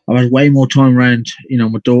 I've had way more time around, you know,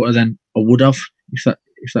 my daughter than I would have, if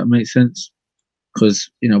that makes sense. Because,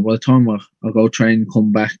 you know, by the time I go train and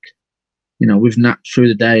come back, you know, we've napped through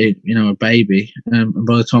the day, you know, a baby, and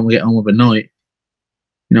by the time we get home of a night,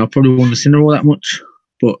 you know, I probably wouldn't have seen her all that much,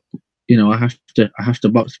 but you know, I have to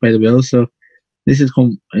box to pay the bills. So this has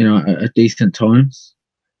come, you know, at a decent time.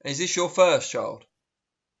 Is this your first child?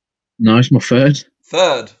 No, it's my third.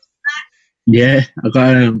 Third. Yeah, I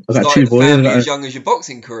got two boys. Family as young as your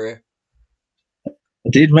boxing career. I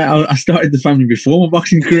did, mate. I started the family before my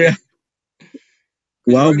boxing career.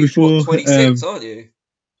 Well, before 26, aren't you?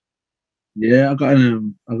 Yeah, I got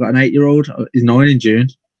an 8-year-old. He's 9 in June,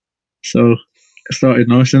 so I started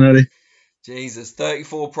nice and early. Jesus,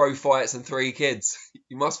 34 pro fights and 3 kids.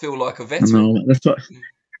 You must feel like a veteran. I know.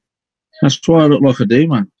 That's why I look like I do,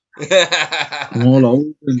 man. I'm all old.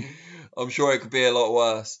 I'm sure it could be a lot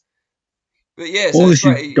worse. But yeah, all this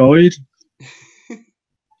is died.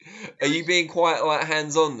 Are you being quite like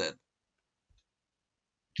hands-on then?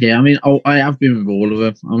 Yeah, I mean, I have been with all of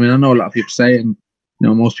them. I mean, I know a lot of people say it, and you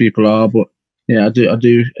know, most people are, but yeah, I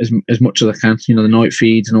do as much as I can. You know, the night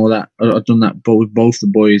feeds and all that. I've done that with both the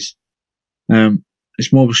boys.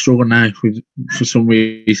 It's more of a struggle now for some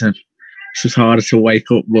reason. It's just harder to wake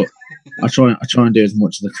up, but I try and do as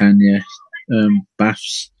much as I can. Yeah,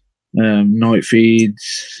 baths, night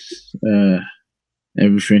feeds,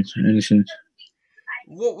 everything, anything.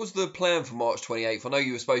 What was the plan for March 28th? I know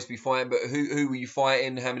you were supposed to be fighting, but who were you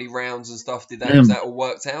fighting? How many rounds and stuff was that all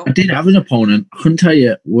worked out? I did have an opponent. I couldn't tell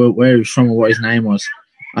you where he was from or what his name was.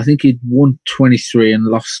 I think he'd won 23 and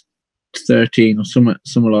lost 13 or something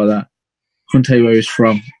like that. Couldn't tell you where he was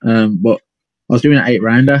from. But I was doing an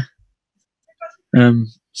 8-rounder.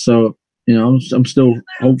 So you know, I'm still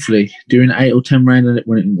hopefully doing an 8 or 10 rounder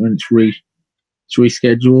when it's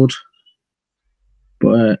rescheduled.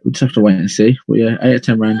 But we'll just have to wait and see. But yeah, 8 or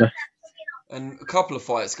 10 rounder. And a couple of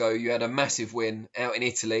fights ago, you had a massive win out in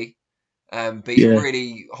Italy, beat a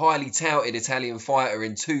really highly touted Italian fighter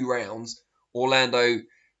in 2 rounds, Orlando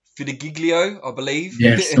Fidigiglio, I believe.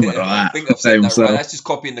 Yeah, something like that. I think I've said that right. That's just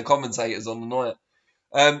copying the commentators on the night.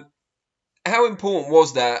 How important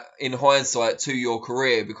was that in hindsight to your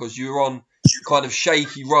career? Because you were on kind of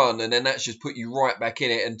shaky run, and then that's just put you right back in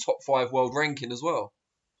it and top 5 world ranking as well.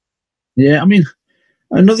 Yeah, I mean,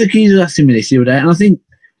 another key was asking me this the other day, and I think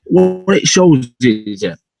what it shows is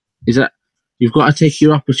that you've got to take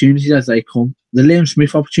your opportunities as they come. The Liam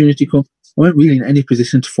Smith opportunity come. I weren't really in any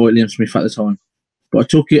position to fight Liam Smith at the time, but I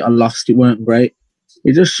took it. I lost. It weren't great.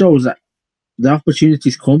 It just shows that the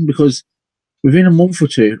opportunities come, because within a month or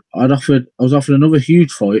two, I was offered another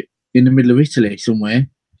huge fight in the middle of Italy somewhere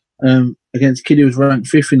against a kid who was ranked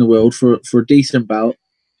 5th in the world for a decent bout,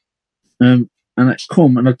 and it's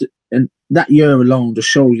come and that year alone just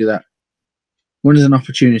shows you that when there's an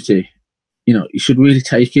opportunity, you know, you should really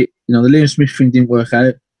take it. You know, the Liam Smith thing didn't work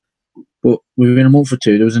out, but within a month or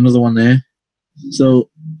two, there was another one there. So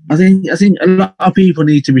I think a lot of people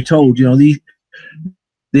need to be told, you know,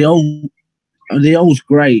 the old's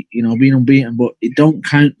great, you know, being unbeaten, but it don't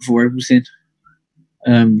count for everything.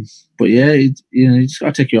 But yeah, you just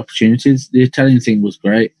got to take your opportunities. The Italian thing was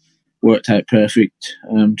great, worked out perfect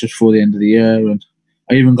just before the end of the year, and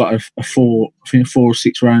I even got a 4 or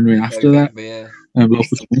 6 rounder in after that. Yeah. Local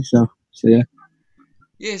to me, so yeah.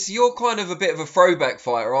 Yeah, so you're kind of a bit of a throwback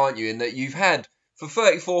fighter, aren't you? In that you've had, for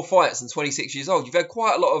 34 fights and 26 years old, you've had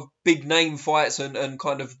quite a lot of big name fights and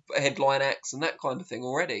kind of headline acts and that kind of thing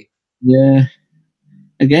already. Yeah.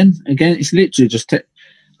 Again, it's literally just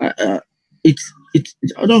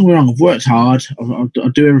I don't get me wrong. I've worked hard. I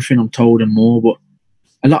do everything I'm told and more, but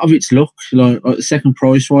a lot of it's luck. Like the second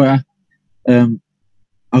prize fighter, I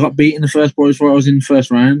got beat in the first prize fighter. I was in the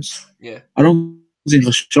first rounds. Yeah. I don't think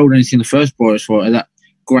I showed anything in the first prize fighter that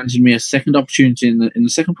granted me a second opportunity in the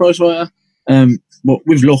second prize fighter. But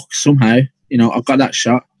with luck, somehow, I got that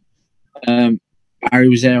shot. Barry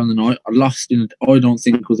was there on the night. I lost I don't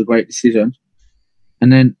think it was a great decision.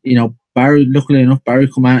 And then, Barry, luckily enough,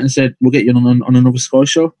 Barry come out and said, we'll get you on another Sky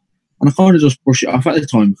show. And I kind of just brushed it off at the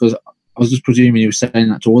time because I was just presuming he was saying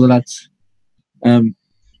that to all the lads.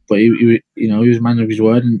 But he was a man of his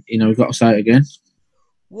word, and he got us out again.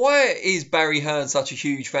 Why is Barry Hearn such a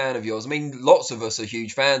huge fan of yours? I mean, lots of us are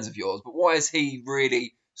huge fans of yours, but why is he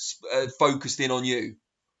really focused in on you?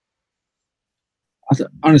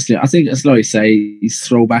 Honestly, I think it's like you say, he's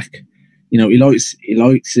throwback. He likes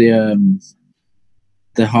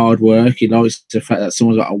the hard work. He likes the fact that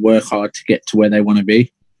someone's got to work hard to get to where they want to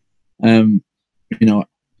be. A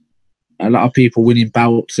lot of people winning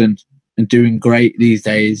bouts and doing great these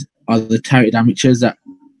days are the touted amateurs that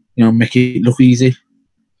make it look easy.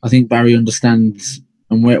 I think Barry understands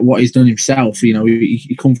and what he's done himself.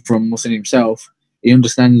 He come from nothing himself. He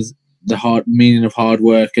understands the hard meaning of hard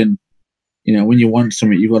work, and when you want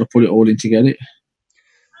something, you've got to put it all in to get it.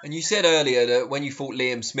 And you said earlier that when you fought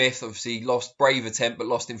Liam Smith, obviously lost, brave attempt, but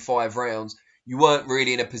lost in 5 rounds, you weren't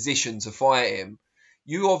really in a position to fight him.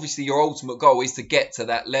 Your ultimate goal is to get to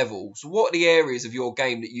that level. So what are the areas of your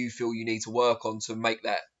game that you feel you need to work on to make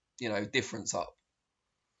that, difference up?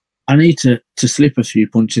 I need to slip a few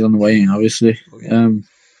punches on the way in, obviously. Oh, yeah.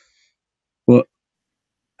 But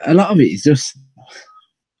a lot of it is just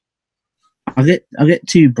I get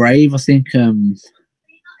too brave. I think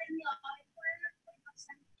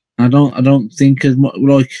I don't think as much.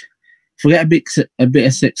 Like, forget a bit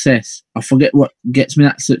of success. I forget what gets me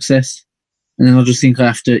that success, and then I just think I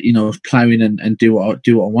have to, plow in and do what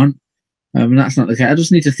I want. And that's not the case. I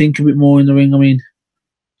just need to think a bit more in the ring. I mean,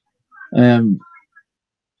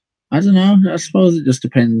 I don't know. I suppose it just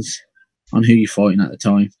depends on who you're fighting at the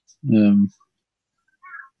time.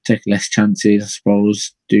 Take less chances, I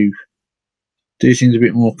suppose. Do things a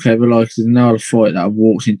bit more clever. Like, there's no other fight that I've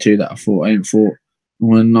walked into that I thought I ain't fought. I'm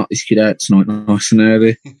going to knock this kid out tonight nice and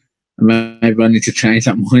early. And maybe I need to change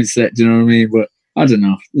that mindset, do you know what I mean? But I don't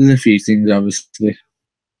know. There's a few things, obviously.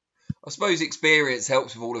 I suppose experience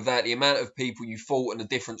helps with all of that. The amount of people you fought and the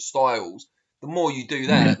different styles, the more you do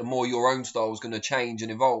that, the more your own style is going to change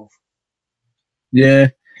and evolve. Yeah.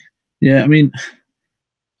 I mean,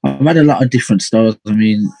 I've had a lot of different styles. I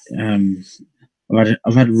mean,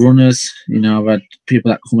 I've had runners, I've had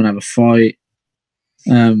people that come and have a fight.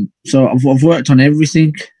 So I've worked on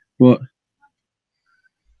everything, but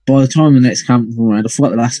by the time the next camp comes around, I forgot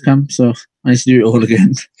the last camp, so I need to do it all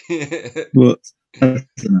again. But I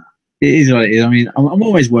don't know. It is what it is. I mean, I'm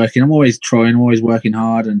always working. I'm always trying. I'm always working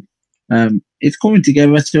hard, and it's coming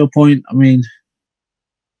together to a point. I mean,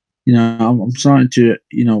 I'm starting to,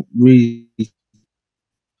 really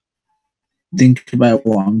think about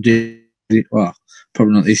what I'm doing. Well,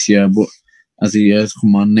 probably not this year, but as the years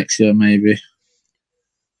come on, next year maybe.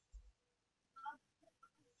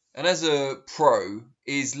 And as a pro,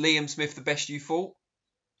 is Liam Smith the best you fought?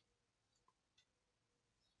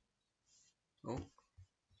 Oh.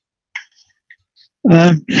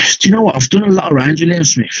 Do you know what? I've done a lot of rounds with Liam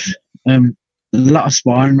Smith. A lot of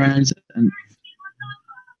sparring rounds, and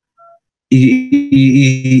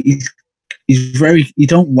he's very. He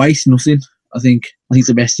don't waste nothing. I think it's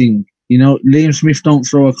the best thing. Liam Smith don't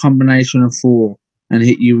throw a combination of 4 and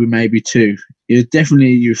hit you with maybe 2. He'll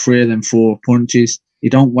definitely hit you 3 of them 4 punches. He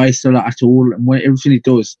don't waste a lot at all, and everything he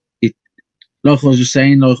does, like I was just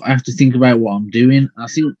saying, like, I have to think about what I'm doing. I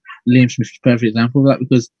think Liam Smith is a perfect example of that,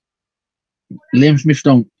 because Liam Smith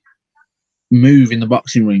don't move in the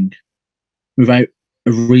boxing ring without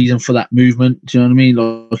a reason for that movement. Do you know what I mean?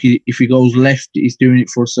 Like, if he goes left, he's doing it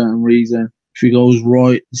for a certain reason. If he goes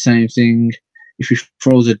right, the same thing. If he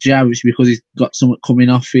throws a jab, it's because he's got something coming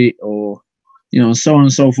off it, or and so on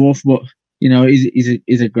and so forth. But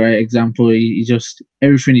he's a great example. He just,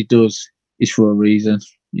 everything he does is for a reason.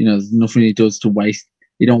 There's nothing he does to waste.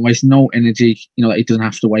 He don't waste no energy. That he doesn't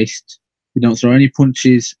have to waste. He don't throw any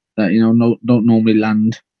punches that don't normally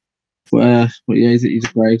land. But yeah, he's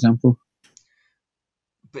a great example.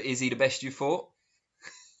 But is he the best you fought?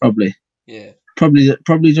 Probably. Yeah.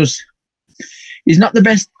 Probably just. He's not the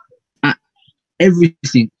best at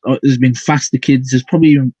everything. There's been faster kids. There's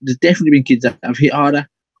definitely been kids that have hit harder.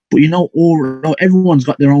 But everyone's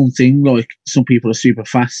got their own thing. Like, some people are super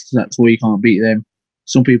fast, so that's why you can't beat them.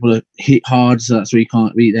 Some people are hit hard, so that's why you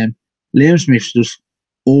can't beat them. Liam Smith's just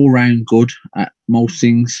all round good at most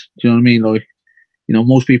things. Do you know what I mean? Like, you know,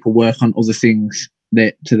 most people work on other things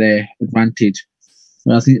that to their advantage.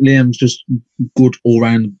 And I think Liam's just good all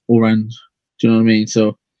round. Do you know what I mean? So,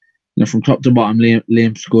 you know, from top to bottom,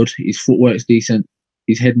 Liam's good. His footwork's decent.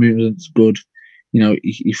 His head movement's good. You know,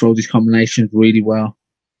 he throws his combinations really well.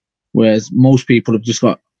 Whereas most people have just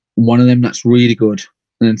got one of them that's really good,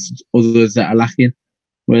 and then others that are lacking.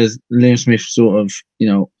 Whereas Liam Smith sort of, you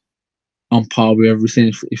know, on par with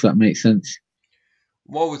everything, if that makes sense.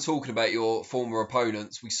 While we're talking about your former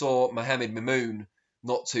opponents, we saw Mohamed Mimoun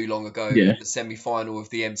not too long ago Yeah. in the semi-final of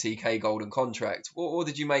the MTK Golden Contract. What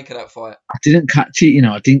did you make of that fight? I didn't catch it, you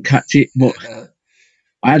know, but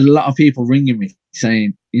I had a lot of people ringing me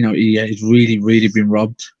saying, you know, he's really, really been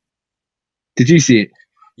robbed. Did you see it?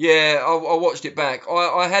 Yeah, I watched it back.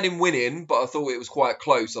 I had him winning, but I thought it was quite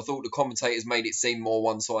close. I thought the commentators made it seem more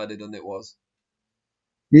one-sided than it was.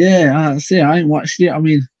 Yeah, I see. I ain't watched it. I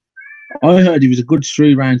mean, I heard he was a good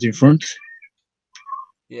 3 rounds in front.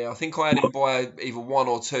 Yeah, I think I had him by either 1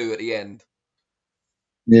 or 2 at the end.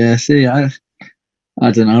 Yeah, see, I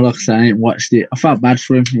don't know. Like I say, I ain't watched it. I felt bad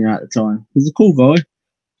for him, you know, at the time. He's a cool guy.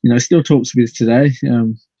 You know, still talks to me today.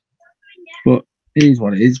 But it is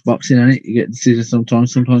what it is. Boxing, ain't it? You get decisions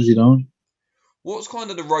sometimes you don't. What's kind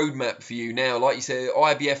of the roadmap for you now? Like you said,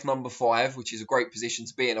 IBF number 5, which is a great position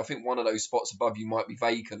to be in. I think one of those spots above you might be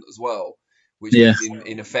vacant as well, which Yeah. means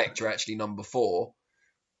in effect you're actually number 4.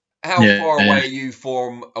 How far away are you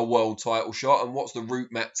from a world title shot, and what's the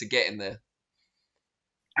route map to getting there?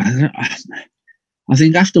 I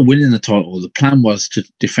think after winning the title, the plan was to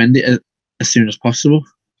defend it as soon as possible.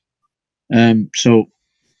 So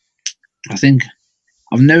I think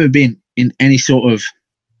I've never been in any sort of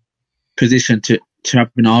position to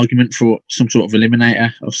have an argument for some sort of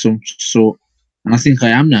eliminator of some sort, and I think I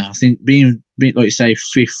am now. I think being like you say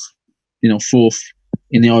 5th, you know, 4th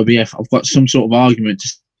in the IBF, I've got some sort of argument to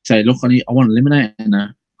say, look, I want to eliminate it now.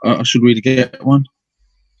 I should really get one.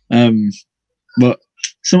 But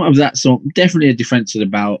some of that sort, definitely a defence of the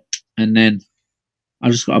belt, and then I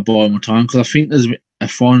just got to buy more time because I think there's a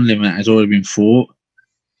final limit has already been fought.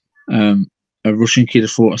 A Russian kid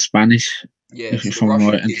has fought a Spanish. Yeah, so the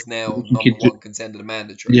Russian kid's now number 1 contender to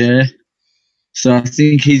mandatory. Yeah, so I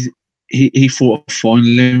think he fought a final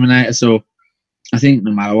eliminator. So I think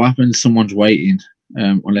no matter what happens, someone's waiting,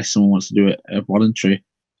 unless someone wants to do it voluntary.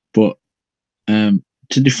 But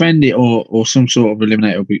to defend it or some sort of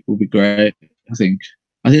eliminator will be great. I think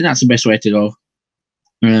that's the best way to go.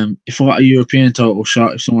 If I got a European title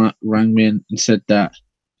shot, if someone rang me and said that,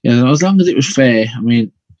 yeah, as long as it was fair. I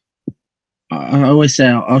mean, I always say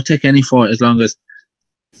I'll take any fight as long as,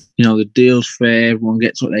 you know, the deal's fair. Everyone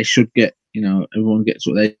gets what they should get. You know, everyone gets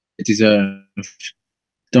what they deserve.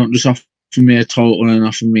 Don't just offer me a title and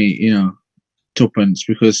offer me, you know, tuppence,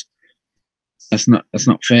 because that's not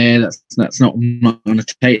fair. That's not. I'm not going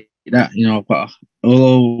to take that. You know,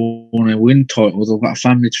 although I want to win titles, I've got a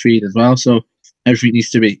family to feed as well. So everything needs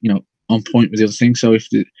to be, you know, on point with the other thing. So if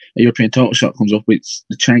a European title shot comes up, it's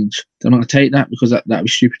the change. I'm not going to take that because that'd be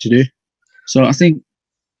stupid to do. So I think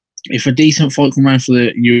if a decent fight come around for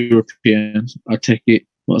the Europeans, I'd take it.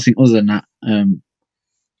 But I think other than that,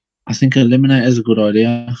 I think eliminate is a good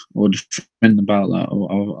idea, or defend about that.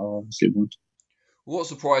 I'll obviously want. What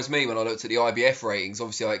surprised me when I looked at the IBF ratings,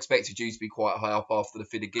 obviously I expected you to be quite high up after the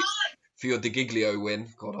Fio Di Giglio win.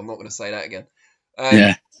 God, I'm not going to say that again.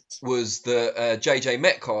 Was that JJ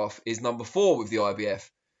Metcalf is number 4 with the IBF.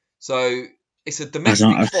 So it's a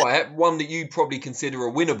domestic fight, one that you probably consider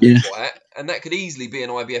a winnable fight, and that could easily be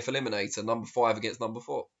an IBF eliminator, number 5 against number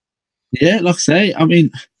 4. Yeah, like I say, I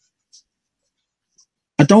mean,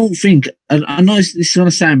 I don't think, I know this is going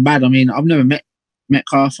to sound bad. I mean, I've never met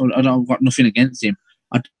Metcalf. I've got nothing against him.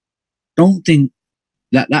 I don't think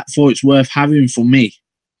that fight's worth having for me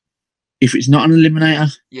if it's not an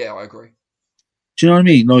eliminator. Yeah, I agree. Do you know what I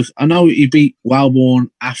mean? Like, I know he beat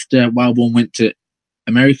Wellborn after Wellborn went to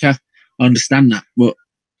America. I understand that, but,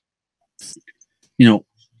 you know,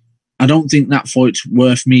 I don't think that fight's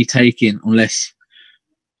worth me taking unless,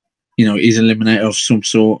 you know, he's an eliminator of some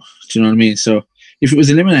sort. Do you know what I mean? So if it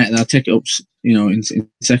was eliminated, I'll take it up, you know, in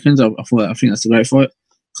seconds. I think that's a great fight.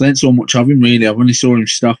 I didn't saw much of him, really. I've only saw him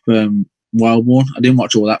stop Wildborn. I didn't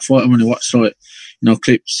watch all that fight. I've only watched, like, you know,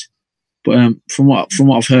 clips. But from what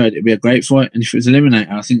I've heard, it'd be a great fight. And if it was eliminated,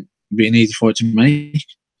 I think it'd be an easy fight to make.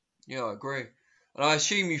 Yeah, I agree. And I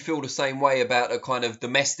assume you feel the same way about a kind of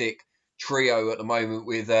domestic trio at the moment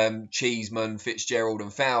with Cheeseman, Fitzgerald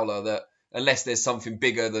and Fowler, that unless there's something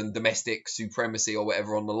bigger than domestic supremacy or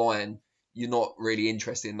whatever on the line, you're not really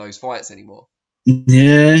interested in those fights anymore.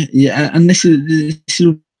 Yeah, and this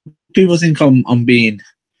will people think I'm being,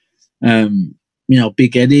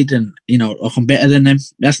 big headed and like I'm better than them.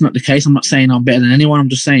 That's not the case. I'm not saying I'm better than anyone. I'm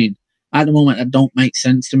just saying at the moment that don't make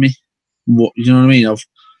sense to me. What you know what I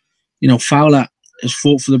mean? Fowler has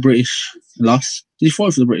fought for the British, lost. Did he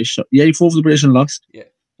fight for the British? Yeah, he fought for the British and lost.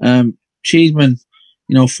 Yeah. Cheeseman,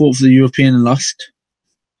 fought for the European and lost.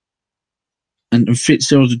 And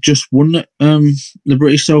Fitzgerald just won the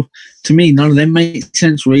British. So to me, none of them make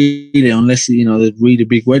sense really, unless there's really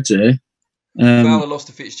big words there. Fowler lost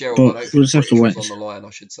to Fitzgerald, but I don't think we'll just have to British wait. was on the line. I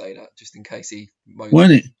should say that just in case he moaned.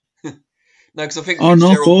 Weren't it? No, because I think Oh no,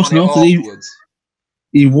 of Fitzgerald course won it not. Because afterwards.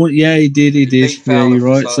 he won. Yeah, he did. He did. Beat Yeah, Fowler you're for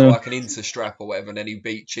right. something So like an interstrap or whatever, and then he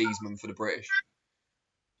beat Cheeseman for the British.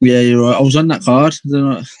 yeah, you're right. I was on that card.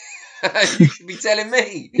 You should be telling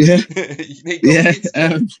me. Yeah. You need Yeah.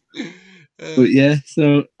 copies. But yeah,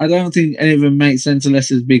 so I don't think any of them make sense unless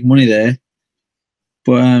there's big money there.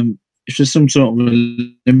 But if there's some sort of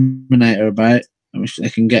eliminator about it, if they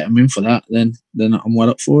can get them in for that, then I'm well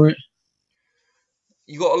up for it.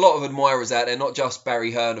 You got a lot of admirers out there, not just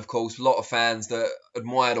Barry Hearn, of course. A lot of fans that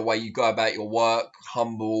admire the way you go about your work,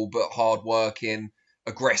 humble but hard-working,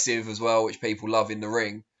 aggressive as well, which people love in the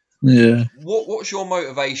ring. Yeah. What's your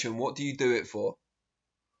motivation? What do you do it for?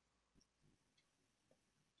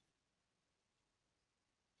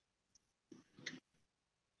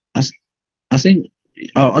 I think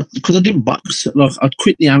because I didn't box, like I'd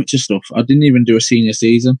quit the amateur stuff. I didn't even do a senior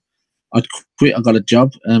season. I'd quit. I got a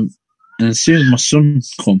job, and as soon as my son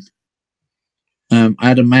come, I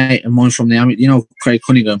had a mate of mine from the amateur, Craig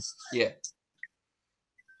Cunningham. Yeah.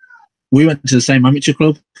 We went to the same amateur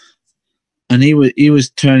club, and he was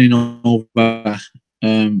turning over,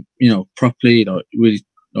 properly, like really,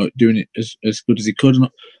 like doing it as good as he could. And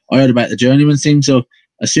I heard about the journeyman thing, so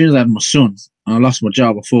as soon as I had my son and I lost my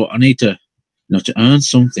job, I thought I need to, to earn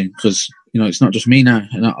something because it's not just me now.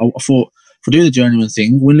 And I thought if I do the journeyman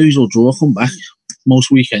thing, win, lose or draw, come back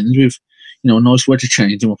most weekends with, a nice sweater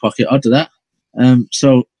change in my pocket. I'd do that.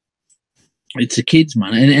 So it's the kids,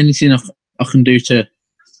 man. Anything I can do to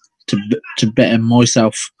better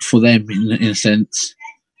myself for them in a sense,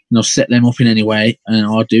 set them up in any way, and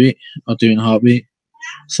I'll do it. I'll do it in a heartbeat.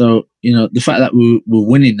 So the fact that we're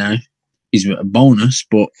winning now is a bonus,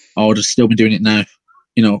 but I would have still been doing it now,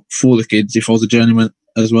 for the kids if I was a journeyman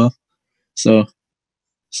as well. So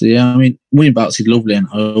yeah, I mean, winning belts is lovely, and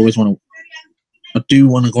I do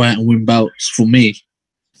want to go out and win belts for me.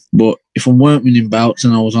 But if I weren't winning belts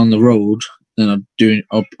and I was on the road, then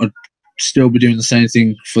I'd still be doing the same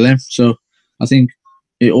thing for them. So I think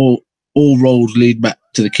it all roads lead back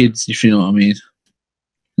to the kids, if you know what I mean.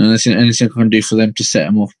 And anything I can do for them to set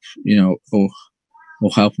them up, or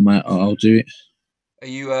help them out, I'll do it. Are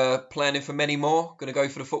you planning for many more? Going to go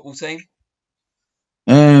for the football team?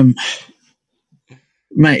 Mate,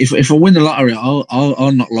 if I win the lottery,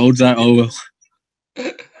 I'll knock loads out. I will.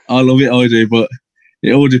 I love it, I do, but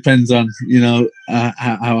it all depends on how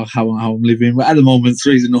I'm living. But at the moment,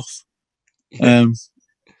 3's enough.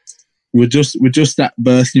 We're just at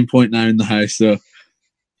bursting point now in the house, so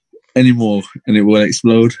any more and it will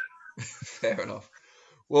explode. Fair enough.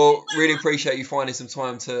 Well, really appreciate you finding some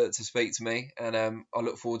time to speak to me, and I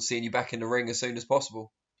look forward to seeing you back in the ring as soon as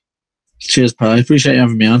possible. Cheers, pal. I appreciate you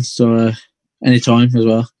having me on. So anytime as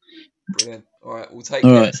well. Brilliant. All right, we'll take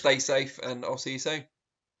care. Right. Stay safe, and I'll see you soon.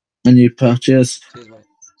 And you, pal. Cheers. Cheers, mate.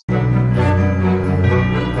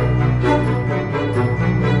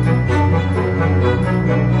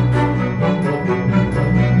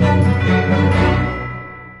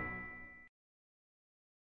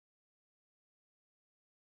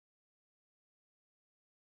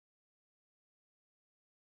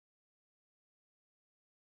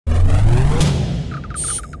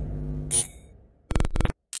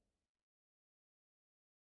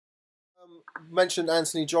 Mentioned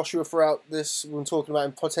Anthony Joshua throughout this. We've been talking about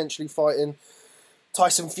him potentially fighting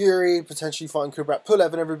Tyson Fury, potentially fighting Kubrat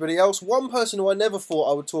Pulev and everybody else. One person who I never thought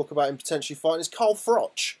I would talk about him potentially fighting is Carl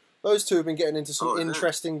Froch. Those two have been getting into some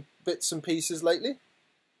interesting bits and pieces lately.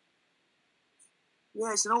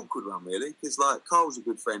 Yeah, it's an awkward one, really, because Carl's a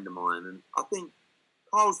good friend of mine, and I think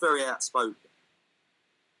Carl's very outspoken.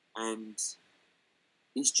 And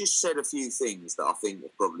he's just said a few things that I think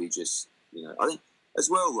are probably just, I think, as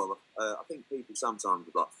well, Rob, I think people sometimes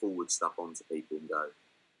would forward stuff onto people and go,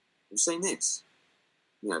 "You've seen this,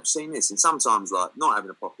 seen this," and sometimes not having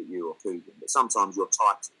a pop at you or Coogan, but sometimes your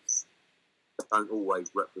titles don't always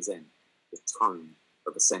represent the tone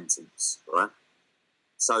of a sentence, right?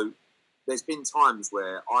 So there's been times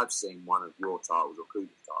where I've seen one of your titles or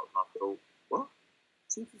Coogan's titles, and I thought, "What?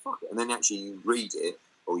 Fuck it," and then actually you read it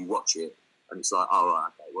or you watch it, and it's like, "Oh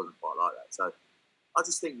right, okay, it wasn't quite like that." So I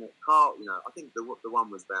just think that Carl, you know, I think the one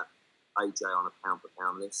was about AJ on a pound for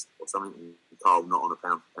pound list or something, and Carl not on a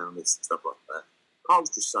pound for pound list and stuff like that. Carl's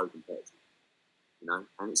just so competitive, you know,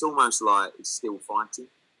 and it's almost like he's still fighting.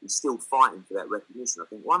 He's still fighting for that recognition. I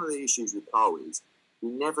think one of the issues with Carl is he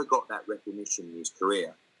never got that recognition in his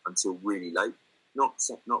career until really late. Not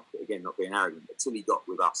being arrogant, but until he got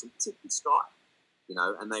with us, and particularly Sky, you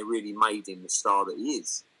know, and they really made him the star that he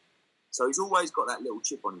is. So he's always got that little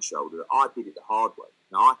chip on his shoulder that I did it the hard way.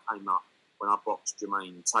 Now, I came up when I boxed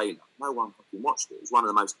Jermaine Taylor. No one fucking watched it. It was one of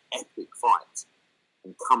the most epic fights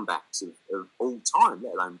and comebacks of all time,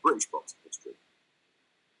 let alone British boxing history.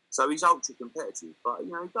 So he's ultra competitive, but,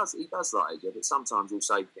 you know, he does like AJ, but sometimes he'll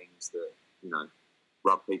say things that, you know,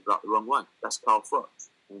 rub people up the wrong way. That's Carl Froch.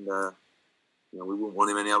 And, you know, we wouldn't want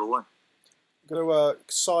him any other way. I'm going to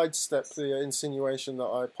sidestep the insinuation that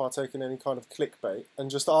I partake in any kind of clickbait and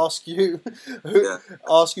just ask you,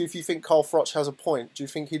 ask you if you think Carl Froch has a point. Do you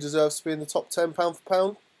think he deserves to be in the top 10 pound for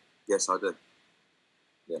pound? Yes, I do.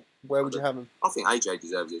 Yeah. Where would you have him? I think AJ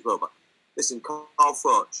deserves it as well. But listen, Carl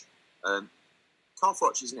Froch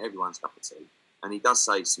isn't everyone's cup of tea, and he does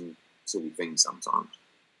say some silly things sometimes.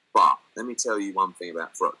 But let me tell you one thing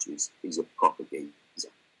about Froch is he's a proper geezer.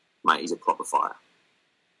 Mate, he's a proper fighter.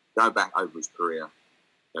 Go back over his career.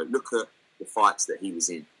 You know, look at the fights that he was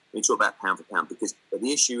in. We talk about pound for pound because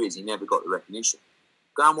the issue is he never got the recognition.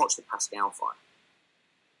 Go and watch the Pascal fight.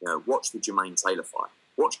 You know, watch the Jermaine Taylor fight.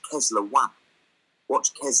 Watch Kessler 1.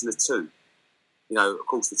 Watch Kessler 2. You know, of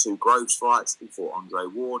course, the two Groves fights. He fought Andre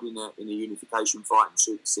Ward in a unification fight in the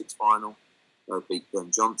Super 6 final. You know, beat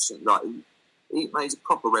Ben Johnson. Like, he's a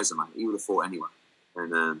proper resume. He would have fought anyone.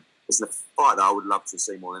 And it's the fight that I would love to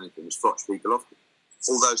see more than anything was Froch v Golovkin.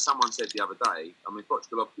 Although someone said the other day, I mean, Froch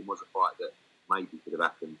Golovkin was a fight that maybe could have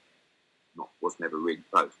happened, was never really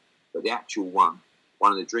close. But the actual one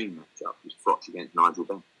of the dream matchups was Froch against Nigel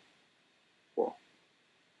Benn. What?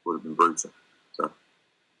 Would have been brutal. So.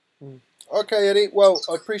 Okay, Eddie. Well,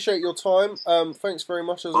 I appreciate your time. Thanks very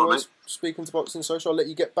much as always. Speaking to Boxing Social, I'll let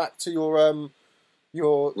you get back to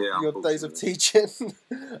your days of teaching. If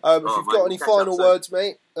you've got any final words,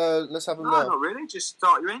 mate, let's have them now. No, not really. Just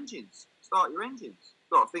start your engines. Got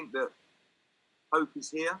to think that hope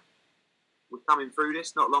is here. We're coming through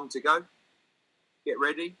this. Not long to go. Get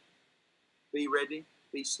ready. Be ready.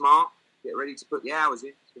 Be smart. Get ready to put the hours in.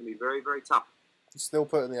 It's going to be very, very tough. You're still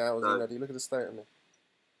putting the hours in, Eddie. Look at the state of me.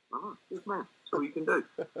 Oh, good man. That's all you can do.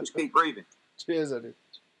 Just keep breathing. Cheers, Eddie.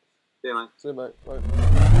 See you, mate. See you, mate. Bye.